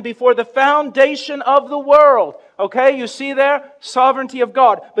in Him before the foundation of the world. Okay, you see there? Sovereignty of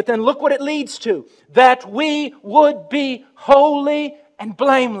God. But then look what it leads to. That we would be holy and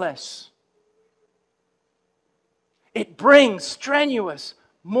blameless. It brings strenuous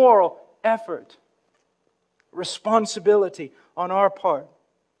moral effort, responsibility on our part.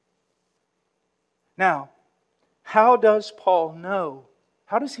 Now, how does Paul know?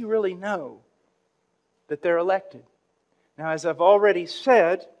 How does he really know that they're elected? Now, as I've already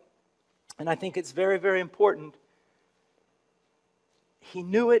said, And I think it's very, very important. He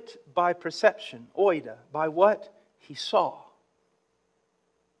knew it by perception, oida, by what he saw.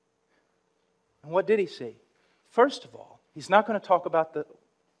 And what did he see? First of all, he's not going to talk about the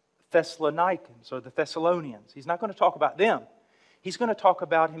Thessalonians or the Thessalonians. He's not going to talk about them. He's going to talk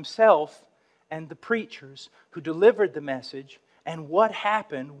about himself and the preachers who delivered the message and what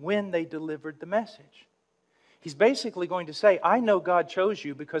happened when they delivered the message. He's basically going to say, I know God chose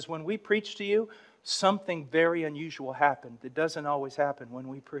you because when we preach to you, something very unusual happened that doesn't always happen when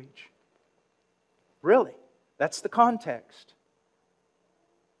we preach. Really, that's the context.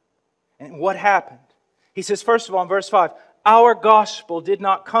 And what happened? He says, first of all, in verse 5, our gospel did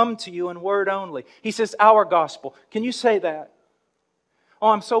not come to you in word only. He says, our gospel. Can you say that? Oh,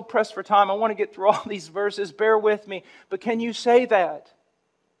 I'm so pressed for time. I want to get through all these verses. Bear with me. But can you say that?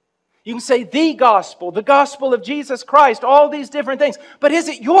 You can say the gospel of Jesus Christ, all these different things. But is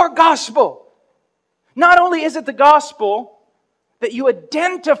it your gospel? Not only is it the gospel that you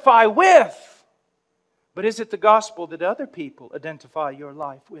identify with, but is it the gospel that other people identify your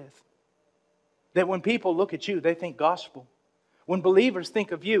life with? That when people look at you, they think gospel. When believers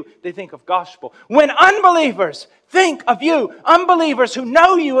think of you, they think of gospel. When unbelievers think of you, unbelievers who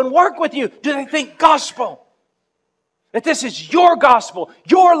know you and work with you, do they think gospel? That this is your gospel,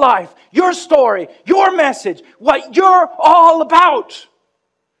 your life, your story, your message, what you're all about.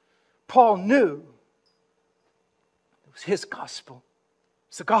 Paul knew it was his gospel.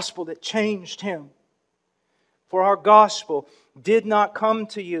 It's the gospel that changed him. For our gospel did not come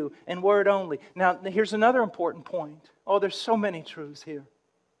to you in word only. Now, here's another important point. Oh, there's so many truths here.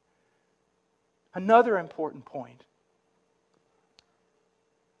 Another important point.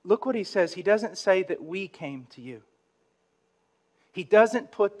 Look what he says. He doesn't say that we came to you. He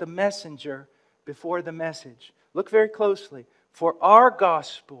doesn't put the messenger before the message. Look very closely. For our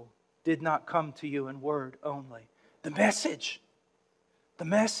gospel did not come to you in word only. The message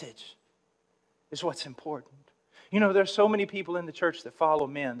is what's important. You know, there's so many people in the church that follow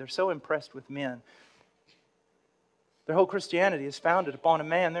men. They're so impressed with men. Their whole Christianity is founded upon a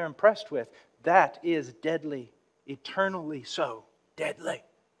man they're impressed with. That is deadly. Eternally so. Deadly.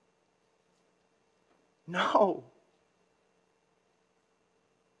 No.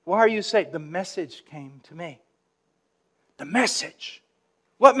 Why are you saved? The message came to me. The message.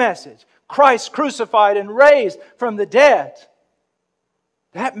 What message? Christ crucified and raised from the dead.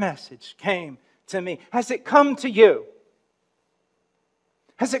 That message came to me. Has it come to you?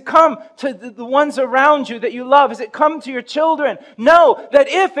 Has it come to the ones around you that you love? Has it come to your children? Know that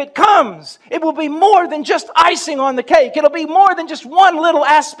if it comes, it will be more than just icing on the cake. It'll be more than just one little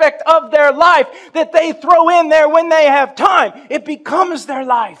aspect of their life that they throw in there when they have time. It becomes their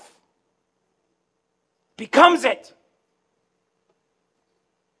life. Becomes it.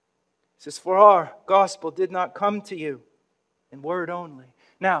 It says, for our gospel did not come to you in word only.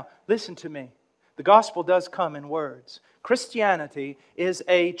 Now, listen to me. The gospel does come in words. Christianity is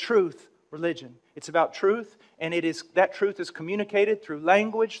a truth religion. It's about truth, and that truth is communicated through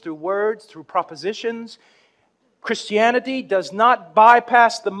language, through words, through propositions. Christianity does not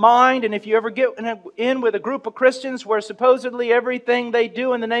bypass the mind, and if you ever get in with a group of Christians where supposedly everything they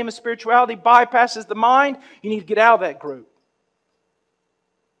do in the name of spirituality bypasses the mind, you need to get out of that group.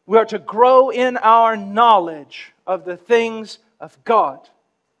 We are to grow in our knowledge of the things of God.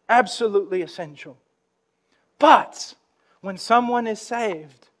 Absolutely essential. But when someone is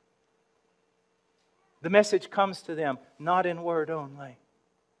saved, the message comes to them not in word only.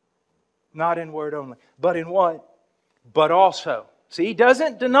 Not in word only. But in what? But also. See, he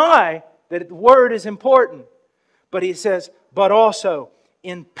doesn't deny that the word is important. But he says, but also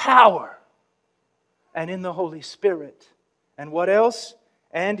in power and in the Holy Spirit. And what else?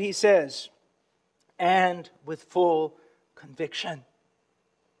 And he says, and with full conviction.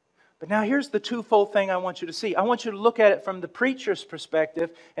 But now here's the twofold thing I want you to see. I want you to look at it from the preacher's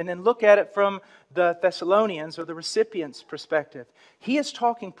perspective and then look at it from the Thessalonians or the recipient's perspective. He is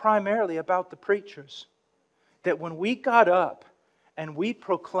talking primarily about the preachers. That when we got up and we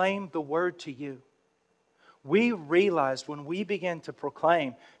proclaimed the word to you, we realized when we began to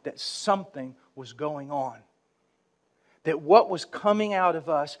proclaim that something was going on. That what was coming out of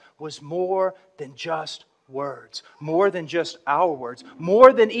us was more than just words, more than just our words,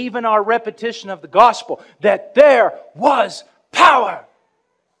 more than even our repetition of the gospel, that there was power.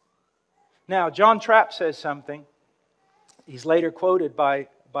 Now, John Trapp says something. He's later quoted by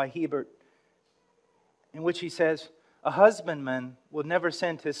Hebert, in which he says, a husbandman will never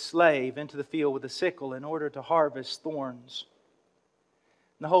send his slave into the field with a sickle in order to harvest thorns.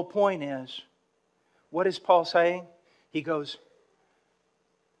 And the whole point is, what is Paul saying? He goes,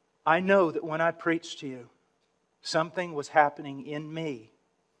 I know that when I preached to you, something was happening in me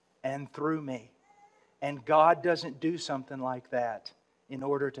and through me. And God doesn't do something like that in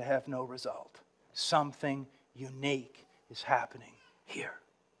order to have no result. Something unique is happening here.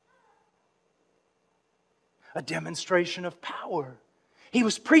 A demonstration of power. He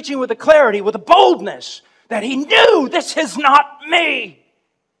was preaching with a clarity, with a boldness that he knew this is not me.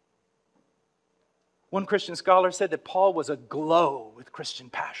 One Christian scholar said that Paul was aglow with Christian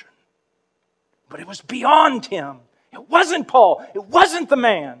passion. But it was beyond him. It wasn't Paul. It wasn't the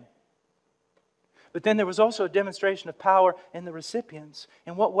man. But then there was also a demonstration of power in the recipients.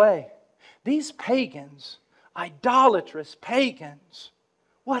 In what way? These pagans, idolatrous pagans,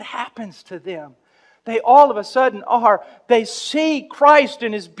 what happens to them? They all of a sudden they see Christ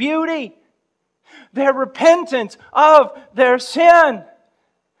in His beauty. They're repentant of their sin.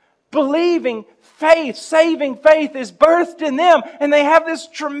 Believing faith, saving faith is birthed in them. And they have this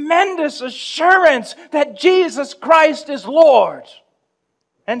tremendous assurance that Jesus Christ is Lord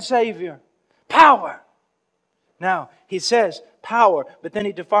and Savior. Power. Now, he says power, but then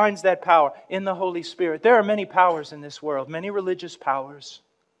he defines that power in the Holy Spirit. There are many powers in this world, many religious powers.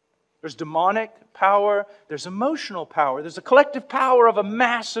 There's demonic power, there's emotional power, there's a collective power of a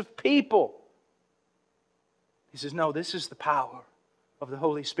mass of people. He says, no, this is the power of the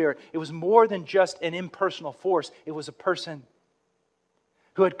Holy Spirit. It was more than just an impersonal force. It was a person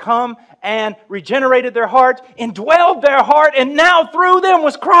who had come and regenerated their heart, indwelled their heart, and now through them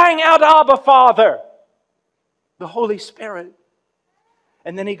was crying out, Abba, Father. The Holy Spirit.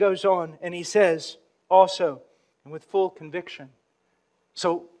 And then he goes on and he says also, and with full conviction.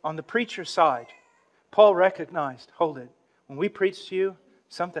 So on the preacher's side, Paul recognized, hold it, when we preach to you,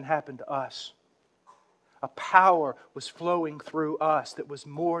 something happened to us. A power was flowing through us that was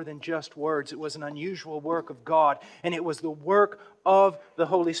more than just words. It was an unusual work of God, and it was the work of the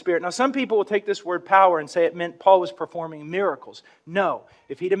Holy Spirit. Now, some people will take this word power and say it meant Paul was performing miracles. No,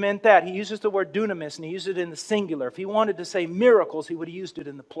 if he'd have meant that, he uses the word dunamis, and he uses it in the singular. If he wanted to say miracles, he would have used it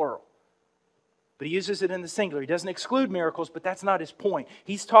in the plural. But he uses it in the singular. He doesn't exclude miracles, but that's not his point.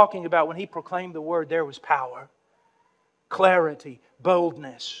 He's talking about when he proclaimed the word, there was power, clarity,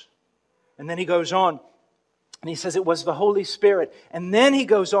 boldness. And then he goes on, and he says it was the Holy Spirit. And then he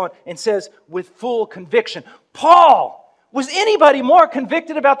goes on and says, with full conviction. Paul, was anybody more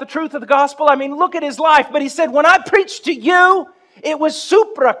convicted about the truth of the gospel? I mean, look at his life. But he said, when I preached to you, it was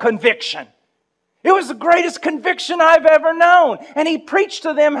supra-conviction. It was the greatest conviction I've ever known. And he preached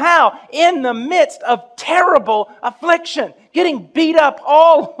to them how? In the midst of terrible affliction. Getting beat up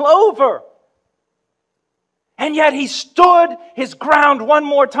all over. And yet he stood his ground one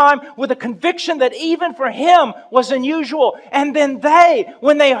more time with a conviction that even for him was unusual. And then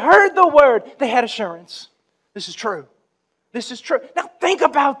when they heard the word, they had assurance. This is true. This is true. Now think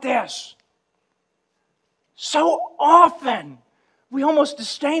about this. So often we almost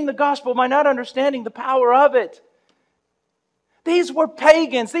disdain the gospel by not understanding the power of it. These were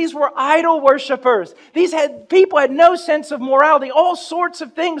pagans. These were idol worshippers. People had no sense of morality. All sorts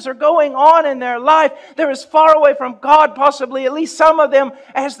of things are going on in their life. They're as far away from God, possibly, at least some of them,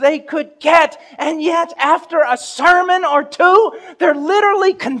 as they could get. And yet, after a sermon or two, they're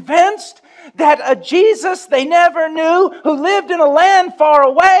literally convinced that a Jesus they never knew, who lived in a land far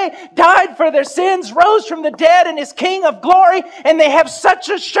away, died for their sins, rose from the dead, and is King of glory, and they have such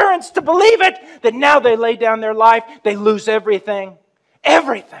assurance to believe it that now they lay down their life, they lose everything.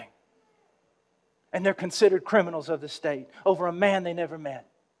 Everything. And they're considered criminals of the state over a man they never met.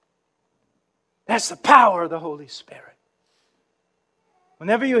 That's the power of the Holy Spirit.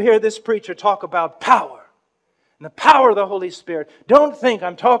 Whenever you hear this preacher talk about power, and the power of the Holy Spirit, don't think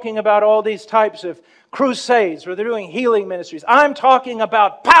I'm talking about all these types of crusades where they're doing healing ministries. I'm talking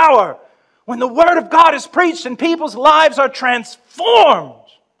about power. When the Word of God is preached and people's lives are transformed.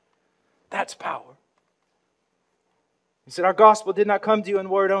 That's power. He said, our gospel did not come to you in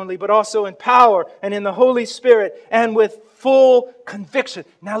word only, but also in power and in the Holy Spirit and with full conviction.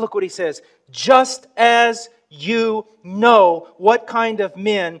 Now look what he says. Just as you know what kind of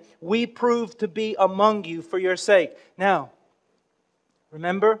men we prove to be among you for your sake. Now,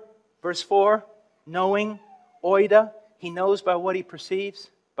 remember verse 4, knowing, oida, he knows by what he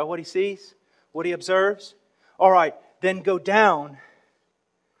perceives, by what he sees, what he observes. All right, then go down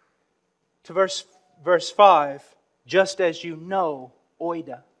to verse 5, just as you know,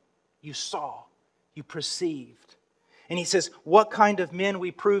 oida, you saw, you perceived. And he says, what kind of men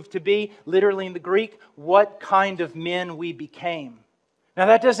we proved to be, literally in the Greek, what kind of men we became. Now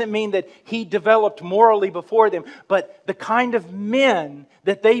that doesn't mean that he developed morally before them, but the kind of men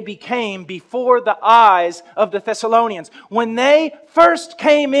that they became before the eyes of the Thessalonians. When they first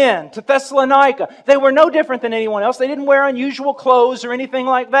came in to Thessalonica, they were no different than anyone else. They didn't wear unusual clothes or anything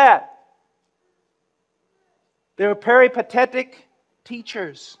like that. They were peripatetic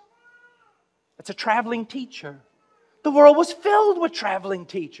teachers. It's a traveling teacher. The world was filled with traveling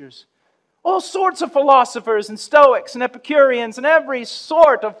teachers. All sorts of philosophers and Stoics and Epicureans and every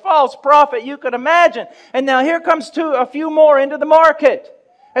sort of false prophet you could imagine. And now here comes a few more into the market,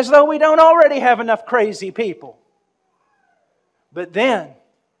 as though we don't already have enough crazy people. But then,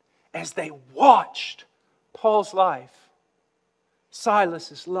 as they watched Paul's life,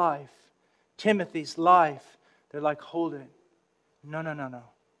 Silas's life, Timothy's life, they're like, hold it. No.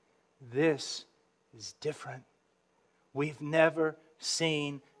 This is different. We've never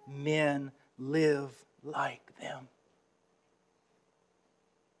seen men live like them.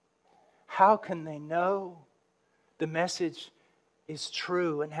 How can they know the message is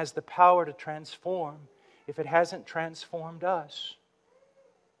true and has the power to transform if it hasn't transformed us?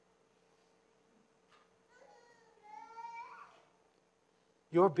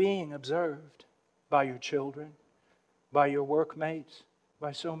 You're being observed by your children, by your workmates,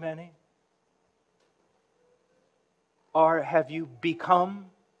 by so many. Or have you become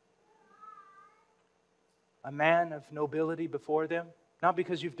a man of nobility before them? Not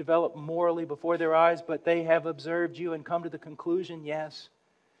because you've developed morally before their eyes, but they have observed you and come to the conclusion, yes,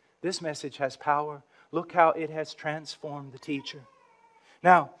 this message has power. Look how it has transformed the teacher.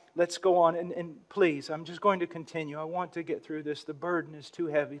 Now, let's go on. And please, I'm just going to continue. I want to get through this. The burden is too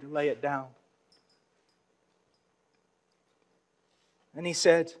heavy to lay it down. And he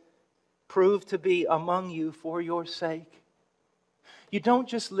said, prove to be among you for your sake. You don't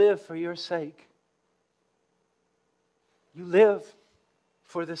just live for your sake. You live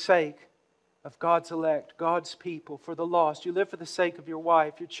for the sake of God's elect, God's people, for the lost. You live for the sake of your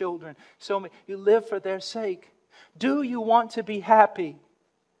wife, your children. You live for their sake. Do you want to be happy?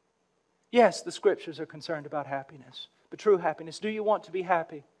 Yes, the Scriptures are concerned about happiness, but true happiness. Do you want to be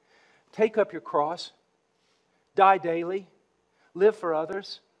happy? Take up your cross. Die daily. Live for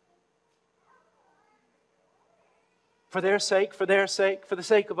others. For their sake, for their sake, for the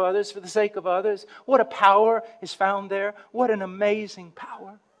sake of others, for the sake of others. What a power is found there. What an amazing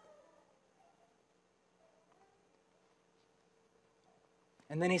power.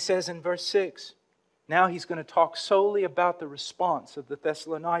 And then he says in verse 6, now he's going to talk solely about the response of the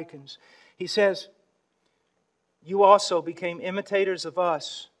Thessalonians. He says, you also became imitators of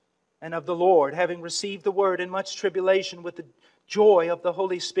us and of the Lord, having received the word in much tribulation with the joy of the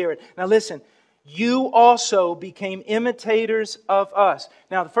Holy Spirit. Now listen, you also became imitators of us.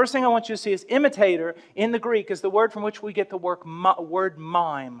 Now, the first thing I want you to see is imitator in the Greek is the word from which we get the word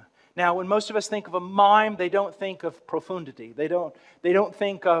mime. Now, when most of us think of a mime, they don't think of profundity. They don't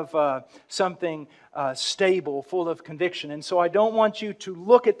think of something stable, full of conviction. And so I don't want you to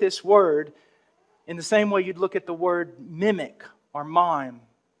look at this word in the same way you'd look at the word mimic or mime.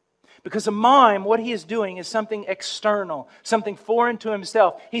 Because a mime, what he is doing is something external, something foreign to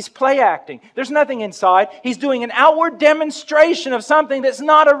himself. He's play acting. There's nothing inside. He's doing an outward demonstration of something that's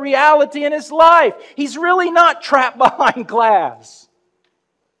not a reality in his life. He's really not trapped behind glass.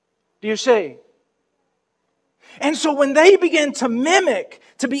 Do you see? And so when they begin to mimic,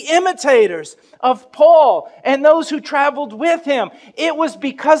 to be imitators of Paul and those who traveled with him, it was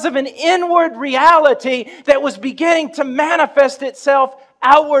because of an inward reality that was beginning to manifest itself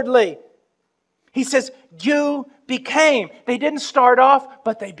outwardly. He says, you became. They didn't start off,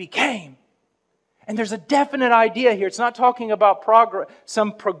 but they became. And there's a definite idea here. It's not talking about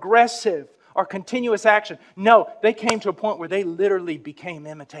some progressive or continuous action. No, they came to a point where they literally became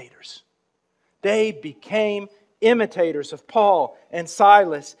imitators. They became imitators of Paul and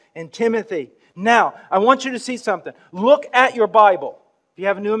Silas and Timothy. Now, I want you to see something. Look at your Bible. If you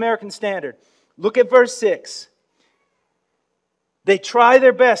have a New American Standard, look at verse 6. They try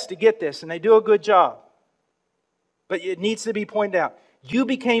their best to get this, and they do a good job. But it needs to be pointed out. You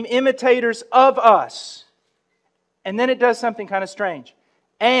became imitators of us. And then it does something kind of strange.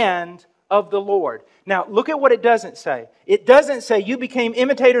 And of the Lord. Now, look at what it doesn't say. It doesn't say you became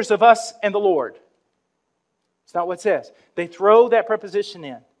imitators of us and the Lord. It's not what it says. They throw that preposition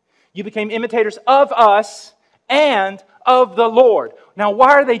in. You became imitators of us and of the Lord. Now,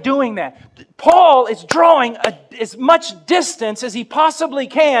 why are they doing that? Paul is drawing as much distance as he possibly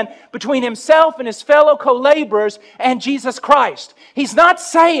can between himself and his fellow co-laborers and Jesus Christ. He's not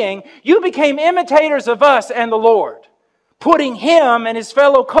saying, you became imitators of us and the Lord, putting him and his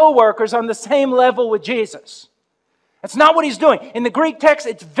fellow co-workers on the same level with Jesus. That's not what he's doing. In the Greek text,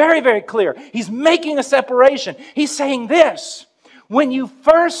 it's very, very clear. He's making a separation. He's saying this: when you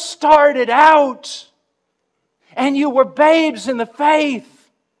first started out and you were babes in the faith,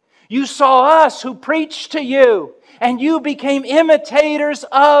 you saw us who preached to you, and you became imitators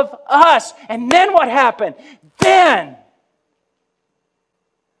of us. And then what happened? Then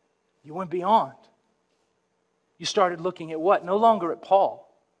you went beyond. You started looking at what? No longer at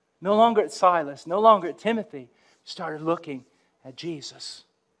Paul, no longer at Silas, no longer at Timothy. You started looking at Jesus,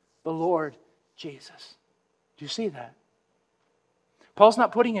 the Lord Jesus. Do you see that? Paul's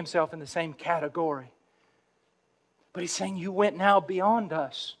not putting himself in the same category, but he's saying you went now beyond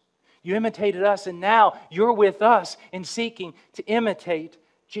us. You imitated us, and now you're with us in seeking to imitate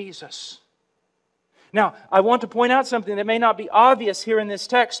Jesus. Now, I want to point out something that may not be obvious here in this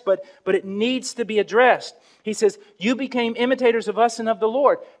text, but it needs to be addressed. He says, you became imitators of us and of the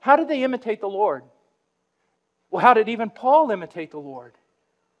Lord. How did they imitate the Lord? Well, how did even Paul imitate the Lord?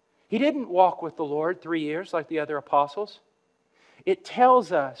 He didn't walk with the Lord 3 years like the other apostles. It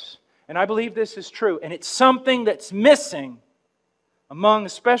tells us, and I believe this is true, and it's something that's missing among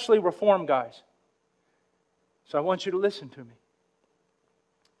especially Reformed guys. So I want you to listen to me.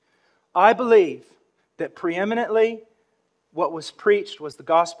 I believe that preeminently what was preached was the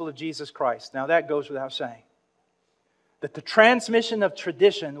gospel of Jesus Christ. Now that goes without saying. That the transmission of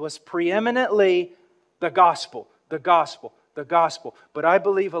tradition was preeminently the gospel, the gospel, the gospel. But I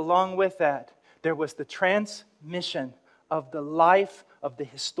believe along with that, there was the transmission of the life of the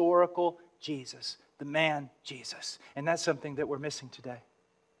historical Jesus, the man Jesus. And that's something that we're missing today.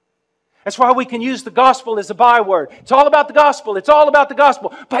 That's why we can use the gospel as a byword. It's all about the gospel. It's all about the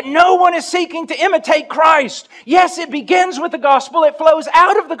gospel. But no one is seeking to imitate Christ. Yes, it begins with the gospel. It flows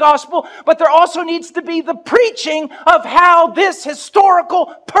out of the gospel. But there also needs to be the preaching of how this historical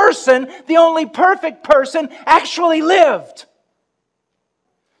person, the only perfect person, actually lived.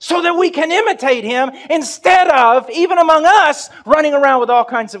 So that we can imitate Him instead of, even among us, running around with all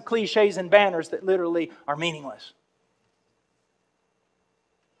kinds of cliches and banners that literally are meaningless.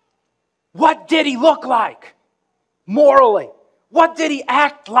 What did He look like morally? What did He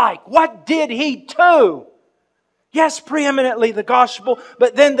act like? What did He do? Yes, preeminently the gospel,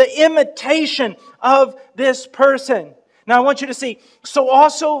 but then the imitation of this person. Now I want you to see, so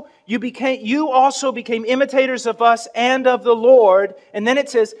also you also became imitators of us and of the Lord. And then it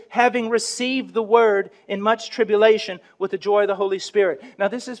says, having received the word in much tribulation with the joy of the Holy Spirit. Now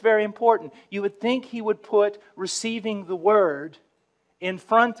this is very important. You would think he would put receiving the word in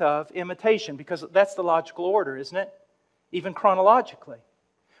front of imitation, because that's the logical order, isn't it? Even chronologically.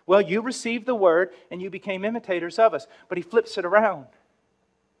 Well, you received the word and you became imitators of us. But he flips it around.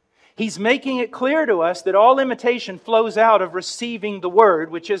 He's making it clear to us that all imitation flows out of receiving the word,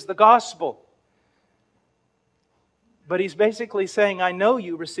 which is the gospel. But he's basically saying, I know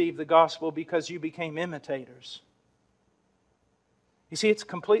you received the gospel because you became imitators. You see, it's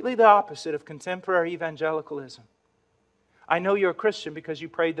completely the opposite of contemporary evangelicalism. I know you're a Christian because you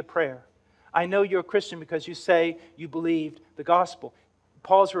prayed the prayer. I know you're a Christian because you say you believed the gospel.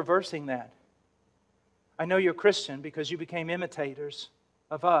 Paul's reversing that. I know you're a Christian because you became imitators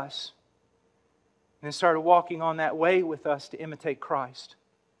of us and then started walking on that way with us to imitate Christ.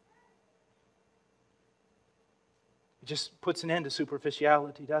 It just puts an end to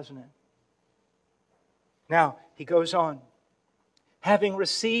superficiality, doesn't it? Now, he goes on. Having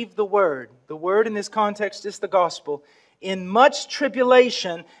received the word in this context is the gospel, in much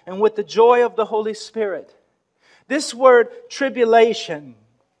tribulation and with the joy of the Holy Spirit. This word tribulation,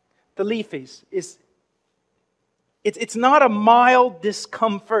 thelifis, it's not a mild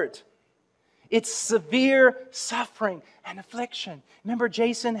discomfort. It's severe suffering and affliction. Remember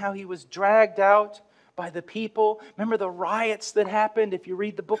Jason, how he was dragged out by the people? Remember the riots that happened? If you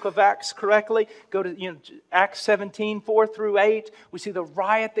read the book of Acts correctly, go to Acts 17, 4 through 8. We see the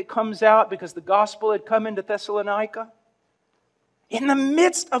riot that comes out because the gospel had come into Thessalonica. In the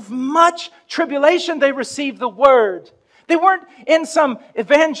midst of much tribulation, they received the word. They weren't in some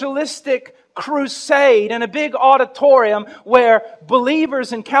evangelistic crusade in a big auditorium where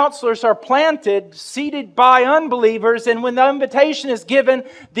believers and counselors are planted, seated by unbelievers, and when the invitation is given,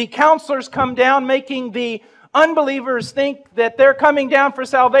 the counselors come down, making the unbelievers think that they're coming down for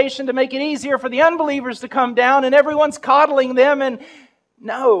salvation to make it easier for the unbelievers to come down, and everyone's coddling them. And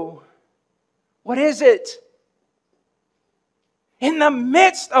no. What is it? In the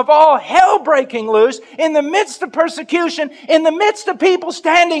midst of all hell breaking loose, in the midst of persecution, in the midst of people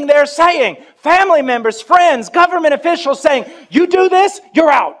standing there saying, family members, friends, government officials saying, you do this,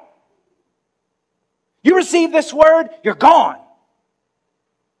 you're out. You receive this word, you're gone.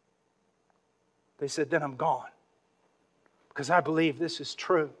 They said, then I'm gone. because I believe this is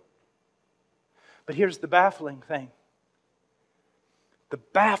true. But here's the baffling thing. The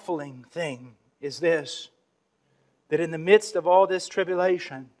baffling thing is this, that in the midst of all this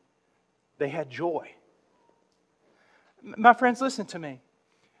tribulation, they had joy. My friends, listen to me.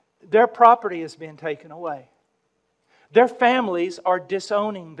 Their property is being taken away. Their families are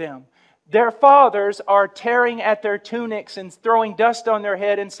disowning them. Their fathers are tearing at their tunics and throwing dust on their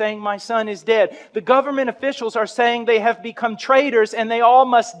head and saying, "My son is dead." The government officials are saying they have become traitors and they all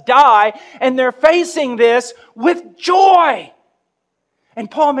must die. And they're facing this with joy.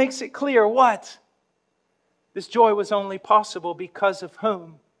 And Paul makes it clear what? This joy was only possible because of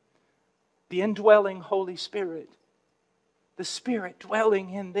whom? The indwelling Holy Spirit. The Spirit dwelling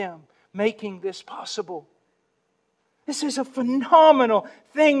in them, making this possible. This is a phenomenal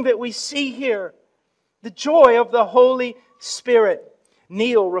thing that we see here. The joy of the Holy Spirit.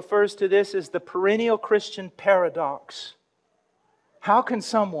 Neil refers to this as the perennial Christian paradox. How can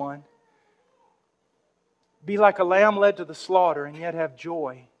someone be like a lamb led to the slaughter and yet have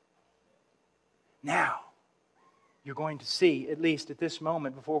joy? Now, you're going to see, at least at this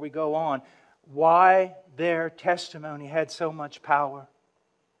moment before we go on, why their testimony had so much power.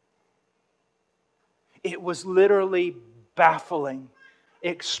 It was literally baffling,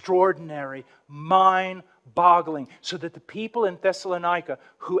 extraordinary, mind-boggling, so that the people in Thessalonica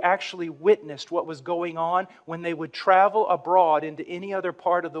who actually witnessed what was going on, when they would travel abroad into any other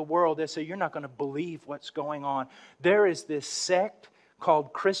part of the world, they say, "You're not going to believe what's going on. There is this sect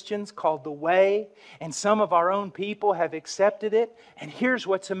called Christians, called the Way, and some of our own people have accepted it. And here's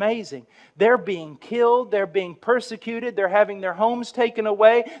what's amazing. They're being killed, they're being persecuted, they're having their homes taken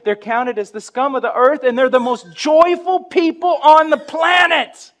away, they're counted as the scum of the earth, and they're the most joyful people on the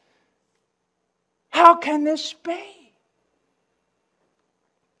planet. How can this be?"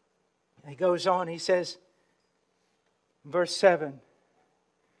 He goes on, he says, verse 7,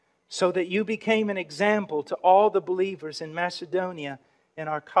 "So that you became an example to all the believers in Macedonia and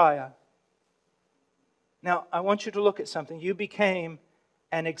Achaia." Now, I want you to look at something. You became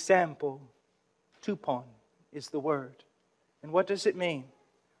an example. Tupon is the word. And what does it mean?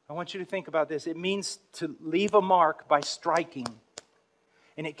 I want you to think about this. It means to leave a mark by striking.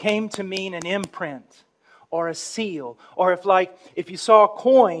 And it came to mean an imprint or a seal. Or if you saw a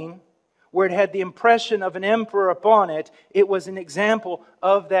coin where it had the impression of an emperor upon it, it was an example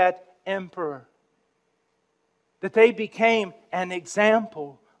of that emperor. That they became an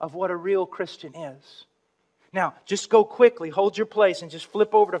example of what a real Christian is. Now, just go quickly, hold your place, and just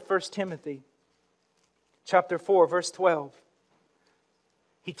flip over to 1 Timothy chapter 4, verse 12.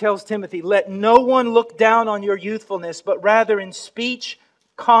 He tells Timothy, "Let no one look down on your youthfulness, but rather in speech,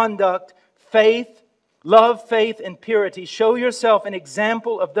 conduct, faith, love, faith, and purity. Show yourself an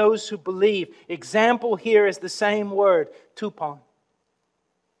example of those who believe." Example here is the same word, tupon.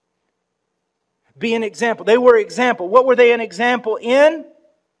 Be an example. They were example. What were they an example in?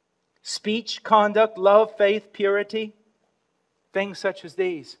 Speech, conduct, love, faith, purity. Things such as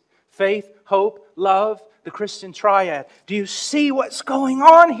these. Faith, hope, love, the Christian triad. Do you see what's going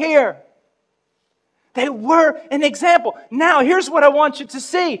on here? They were an example. Now, here's what I want you to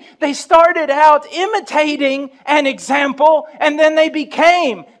see. They started out imitating an example, and then they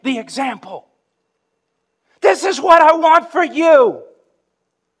became the example. This is what I want for you.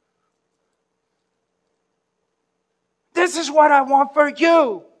 This is what I want for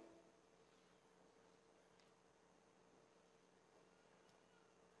you.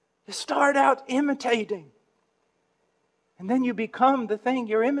 You start out imitating. And then you become the thing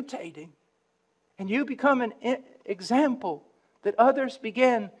you're imitating. And you become an example that others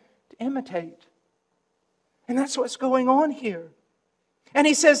begin to imitate. And that's what's going on here. And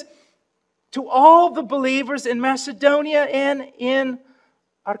he says, to all the believers in Macedonia and in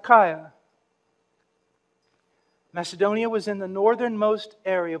Achaia. Macedonia was in the northernmost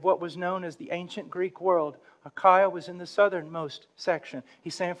area of what was known as the ancient Greek world. Achaia was in the southernmost section.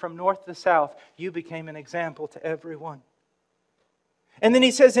 He's saying from north to south, you became an example to everyone. And then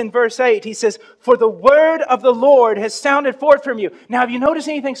he says in verse 8, he says, "For the word of the Lord has sounded forth from you." Now, have you noticed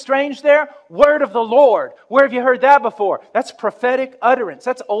anything strange there? Word of the Lord. Where have you heard that before? That's prophetic utterance.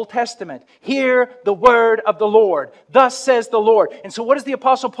 That's Old Testament. Hear the word of the Lord. Thus says the Lord. And so what is the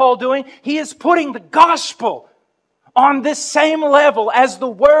Apostle Paul doing? He is putting the gospel on this same level as the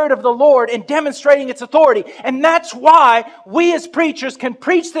word of the Lord and demonstrating its authority. And that's why we as preachers can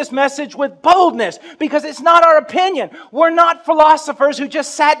preach this message with boldness, because it's not our opinion. We're not philosophers who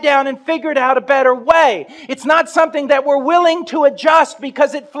just sat down and figured out a better way. It's not something that we're willing to adjust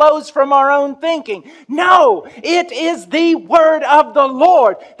because it flows from our own thinking. No, it is the word of the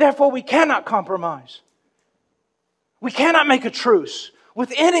Lord. Therefore, we cannot compromise. We cannot make a truce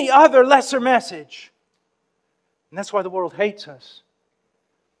with any other lesser message. And that's why the world hates us.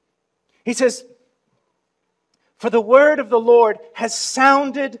 He says, for the word of the Lord has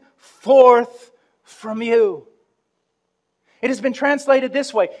sounded forth from you. It has been translated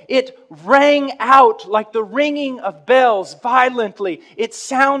this way. It rang out like the ringing of bells violently. It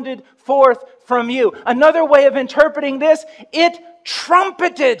sounded forth from you. Another way of interpreting this, it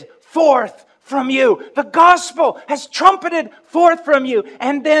trumpeted forth from you. The gospel has trumpeted forth from you.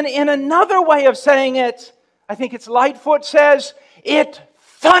 And then in another way of saying it, I think it's Lightfoot says, it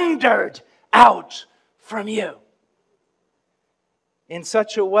thundered out from you. In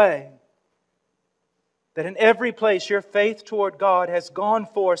such a way that in every place your faith toward God has gone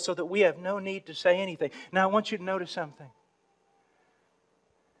forth so that we have no need to say anything. Now I want you to notice something.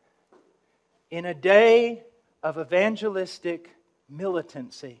 In a day of evangelistic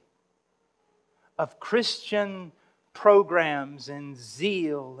militancy, of Christian programs and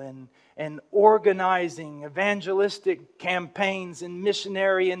zeal and organizing evangelistic campaigns and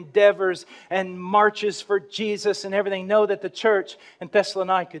missionary endeavors and marches for Jesus and everything. Know that the church in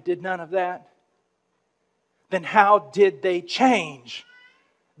Thessalonica did none of that. Then how did they change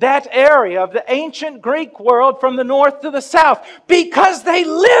that area of the ancient Greek world from the north to the south? Because they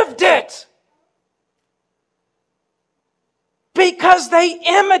lived it. Because they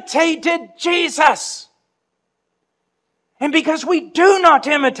imitated Jesus. And because we do not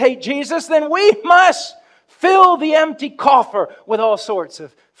imitate Jesus, then we must fill the empty coffer with all sorts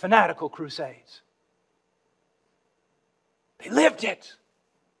of fanatical crusades. They lived it.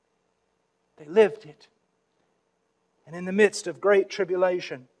 They lived it. And in the midst of great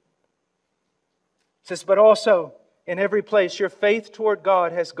tribulation, it says, but also in every place your faith toward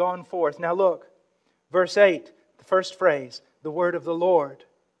God has gone forth. Now look, verse 8, the first phrase, the word of the Lord.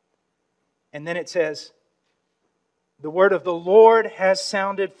 And then it says, the word of the Lord has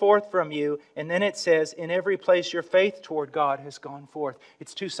sounded forth from you. And then it says, in every place your faith toward God has gone forth.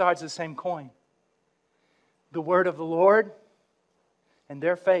 It's two sides of the same coin. The word of the Lord and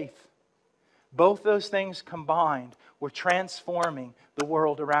their faith. Both those things combined were transforming the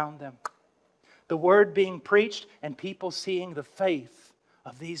world around them. The word being preached and people seeing the faith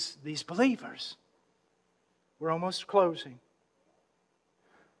of these believers. We're almost closing.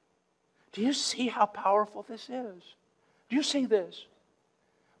 Do you see how powerful this is? Do you see this?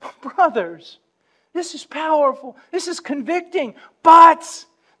 Brothers, this is powerful. This is convicting. But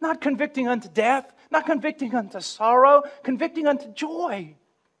not convicting unto death. Not convicting unto sorrow. Convicting unto joy.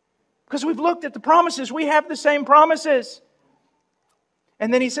 Because we've looked at the promises. We have the same promises.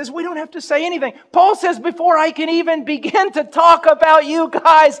 And then he says, we don't have to say anything. Paul says, before I can even begin to talk about you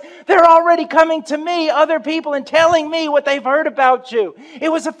guys, they're already coming to me, other people, and telling me what they've heard about you.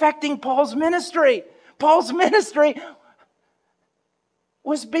 It was affecting Paul's ministry. Paul's ministry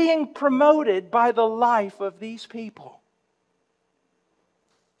was being promoted by the life of these people.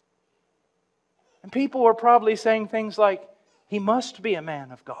 And people were probably saying things like, he must be a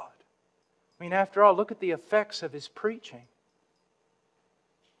man of God. I mean, after all, look at the effects of his preaching.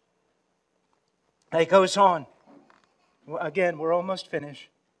 It goes on. Again, we're almost finished.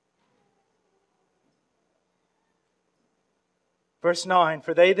 Verse 9,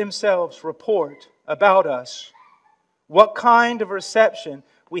 for they themselves report about us what kind of reception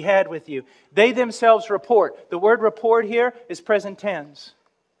we had with you. They themselves report. The word report here is present tense.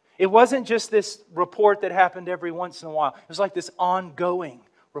 It wasn't just this report that happened every once in a while. It was like this ongoing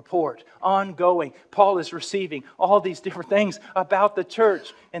report. Ongoing. Paul is receiving all these different things about the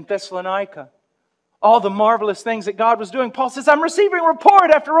church in Thessalonica. All the marvelous things that God was doing. Paul says, I'm receiving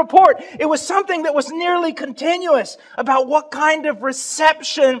report after report. It was something that was nearly continuous about what kind of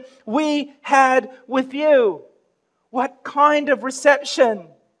reception we had with you. What kind of reception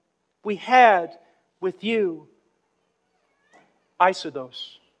we had with you.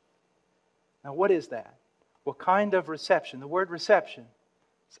 Isodos. Now what is that? What kind of reception? The word reception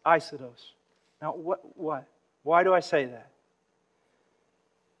is isodos. Now what? Why do I say that?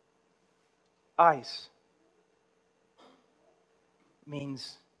 Ice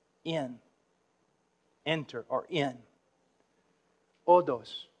means in, enter or in.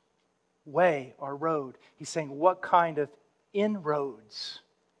 Odos, way or road. He's saying what kind of inroads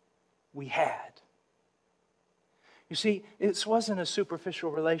we had. You see, this wasn't a superficial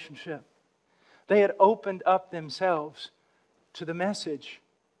relationship. They had opened up themselves to the message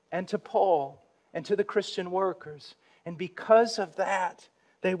and to Paul and to the Christian workers. And because of that,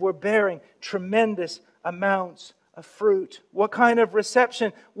 they were bearing tremendous amounts of fruit. What kind of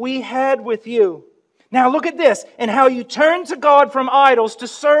reception we had with you. Now look at this. And how you turned to God from idols to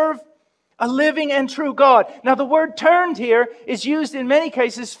serve A living and true God. Now the word turned here is used in many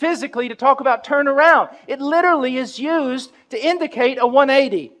cases physically to talk about turn around. It literally is used to indicate a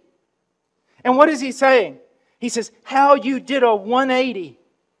 180. And what is he saying? He says, how you did a 180.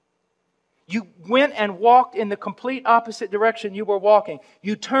 You went and walked in the complete opposite direction you were walking.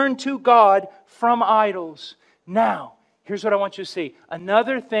 You turned to God from idols. Now, here's what I want you to see.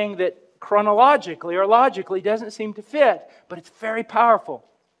 Another thing that chronologically or logically doesn't seem to fit, but it's very powerful.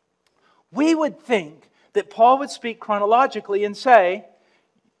 We would think that Paul would speak chronologically and say,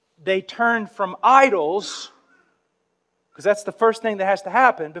 they turned from idols, because that's the first thing that has to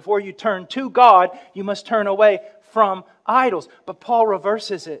happen. Before you turn to God, you must turn away from idols. But Paul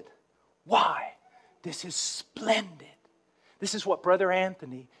reverses it. Why? This is splendid. This is what Brother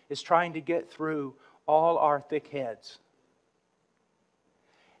Anthony is trying to get through all our thick heads.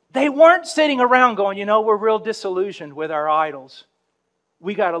 They weren't sitting around going, we're real disillusioned with our idols.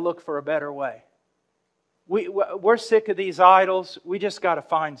 We got to look for a better way. We're sick of these idols. We just got to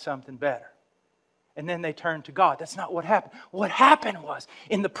find something better. And then they turned to God. That's not what happened. What happened was,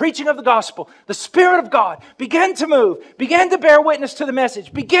 in the preaching of the gospel, the Spirit of God began to move, began to bear witness to the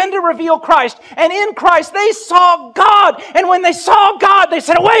message, began to reveal Christ. And in Christ, they saw God. And when they saw God, they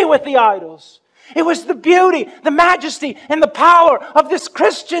said, away with the idols. It was the beauty, the majesty, and the power of this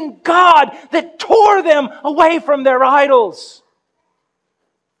Christian God that tore them away from their idols.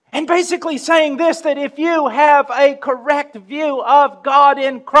 And basically saying this, that if you have a correct view of God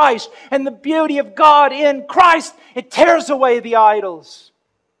in Christ and the beauty of God in Christ, it tears away the idols.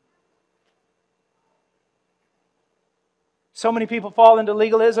 So many people fall into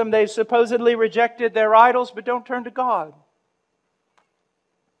legalism. They've supposedly rejected their idols, but don't turn to God.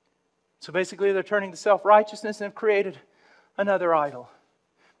 So basically they're turning to self-righteousness and have created another idol.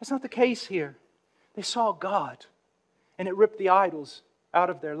 That's not the case here. They saw God, and it ripped the idols out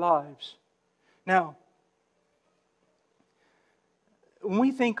of their lives. Now, when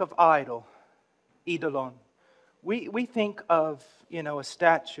we think of idol, idolon, we think of, a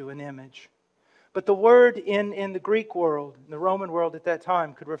statue, an image. But the word in the Greek world, in the Roman world at that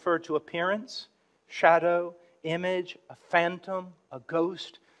time, could refer to appearance, shadow, image, a phantom, a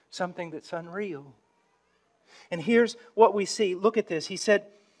ghost, something that's unreal. And here's what we see. Look at this. He said,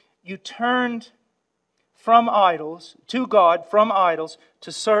 you turned from idols, to God, from idols,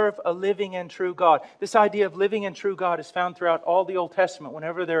 to serve a living and true God. This idea of living and true God is found throughout all the Old Testament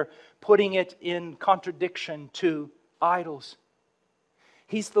whenever they're putting it in contradiction to idols.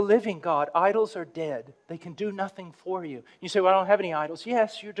 He's the living God. Idols are dead. They can do nothing for you. You say, well, I don't have any idols.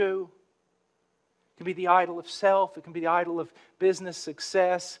 Yes, you do. It can be the idol of self. It can be the idol of business,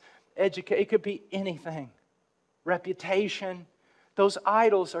 success, education. It could be anything. Reputation. Those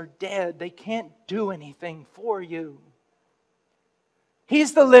idols are dead. They can't do anything for you.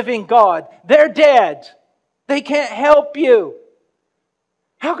 He's the living God. They're dead. They can't help you.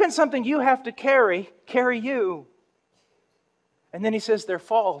 How can something you have to carry you? And then he says they're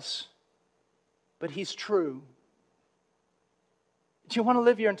false, but He's true. Do you want to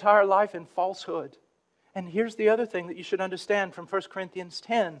live your entire life in falsehood? And here's the other thing that you should understand from 1 Corinthians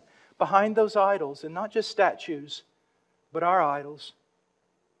 10. Behind those idols, and not just statues, but our idols,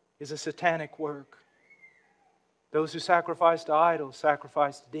 is a satanic work. Those who sacrifice to idols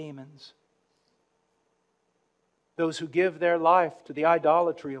sacrifice to demons. Those who give their life to the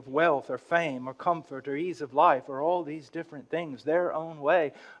idolatry of wealth or fame or comfort or ease of life or all these different things, their own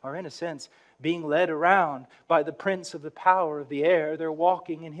way, are in a sense being led around by the prince of the power of the air. They're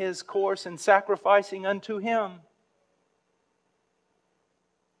walking in his course and sacrificing unto him.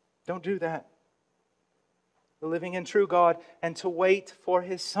 Don't do that. The living and true God, and to wait for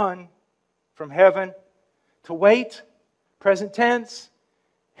His Son from heaven. To wait, present tense.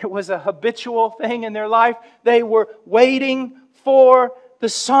 It was a habitual thing in their life. They were waiting for the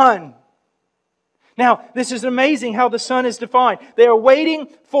Son. Now, this is amazing how the Son is defined. They are waiting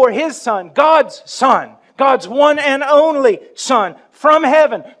for His Son, God's Son, God's one and only Son from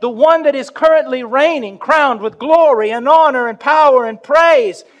heaven, the one that is currently reigning, crowned with glory and honor and power and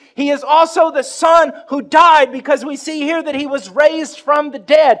praise. He is also the Son who died, because we see here that He was raised from the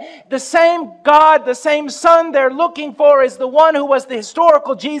dead. The same God, the same Son they're looking for is the one who was the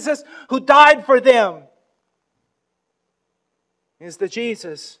historical Jesus who died for them. Is the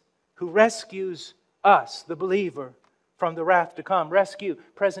Jesus who rescues us, the believer, from the wrath to come. Rescue,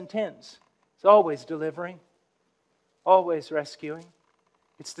 present tense. It's always delivering, always rescuing.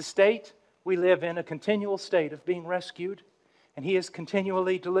 It's the state we live in, a continual state of being rescued. And He is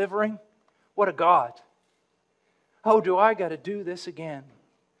continually delivering. What a God. Oh, do I got to do this again?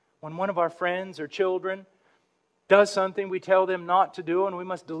 When one of our friends or children does something we tell them not to do, and we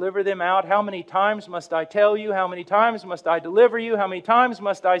must deliver them out. How many times must I tell you? How many times must I deliver you? How many times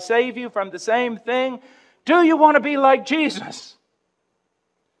must I save you from the same thing? Do you want to be like Jesus?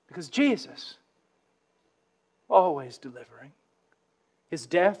 Because Jesus, always delivering. His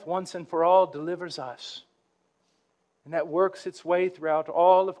death, once and for all, delivers us. And that works its way throughout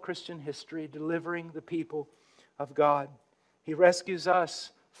all of Christian history, delivering the people of God. He rescues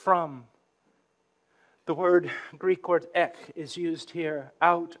us from. The word, Greek word ek, is used here,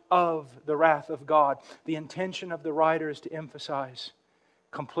 out of the wrath of God. The intention of the writer is to emphasize,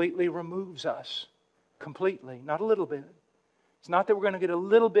 completely removes us. Completely, not a little bit. It's not that we're going to get a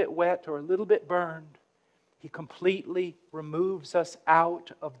little bit wet or a little bit burned. He completely removes us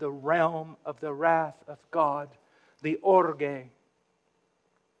out of the realm of the wrath of God. The orge,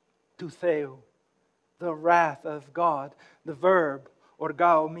 tutheo, the wrath of God. The verb,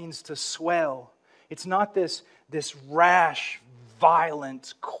 orgao, means to swell. It's not this rash,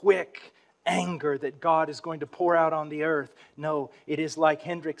 violent, quick anger that God is going to pour out on the earth. No, it is like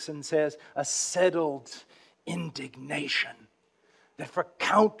Hendrickson says, a settled indignation that for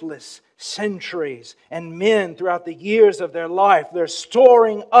countless centuries and men throughout the years of their life, they're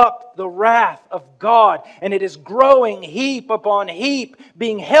storing up the wrath of God, and it is growing heap upon heap,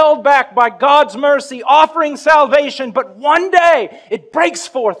 being held back by God's mercy, offering salvation, but one day it breaks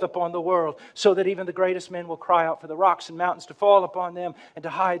forth upon the world, so that even the greatest men will cry out for the rocks and mountains to fall upon them and to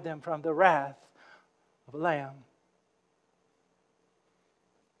hide them from the wrath of a Lamb.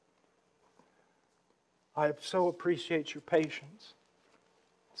 I so appreciate your patience.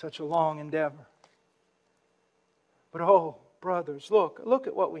 Such a long endeavor. But oh, brothers, look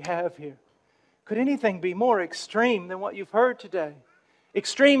at what we have here. Could anything be more extreme than what you've heard today?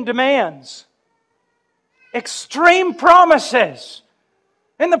 Extreme demands. Extreme promises.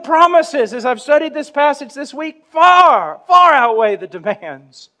 And the promises, as I've studied this passage this week, far outweigh the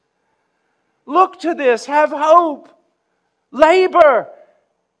demands. Look to this, have hope, labor,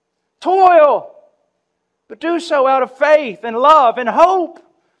 toil, but do so out of faith and love and hope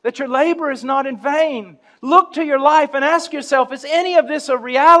that your labor is not in vain. Look to your life and ask yourself, is any of this a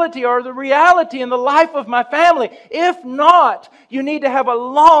reality, or the reality in the life of my family? If not, you need to have a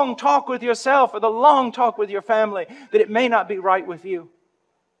long talk with yourself or the long talk with your family that it may not be right with you.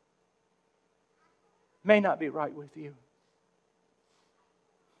 May not be right with you.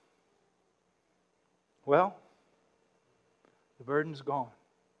 Well, the burden's gone.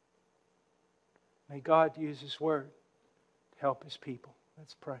 May God use His Word to help His people.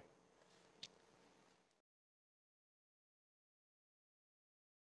 Let's pray.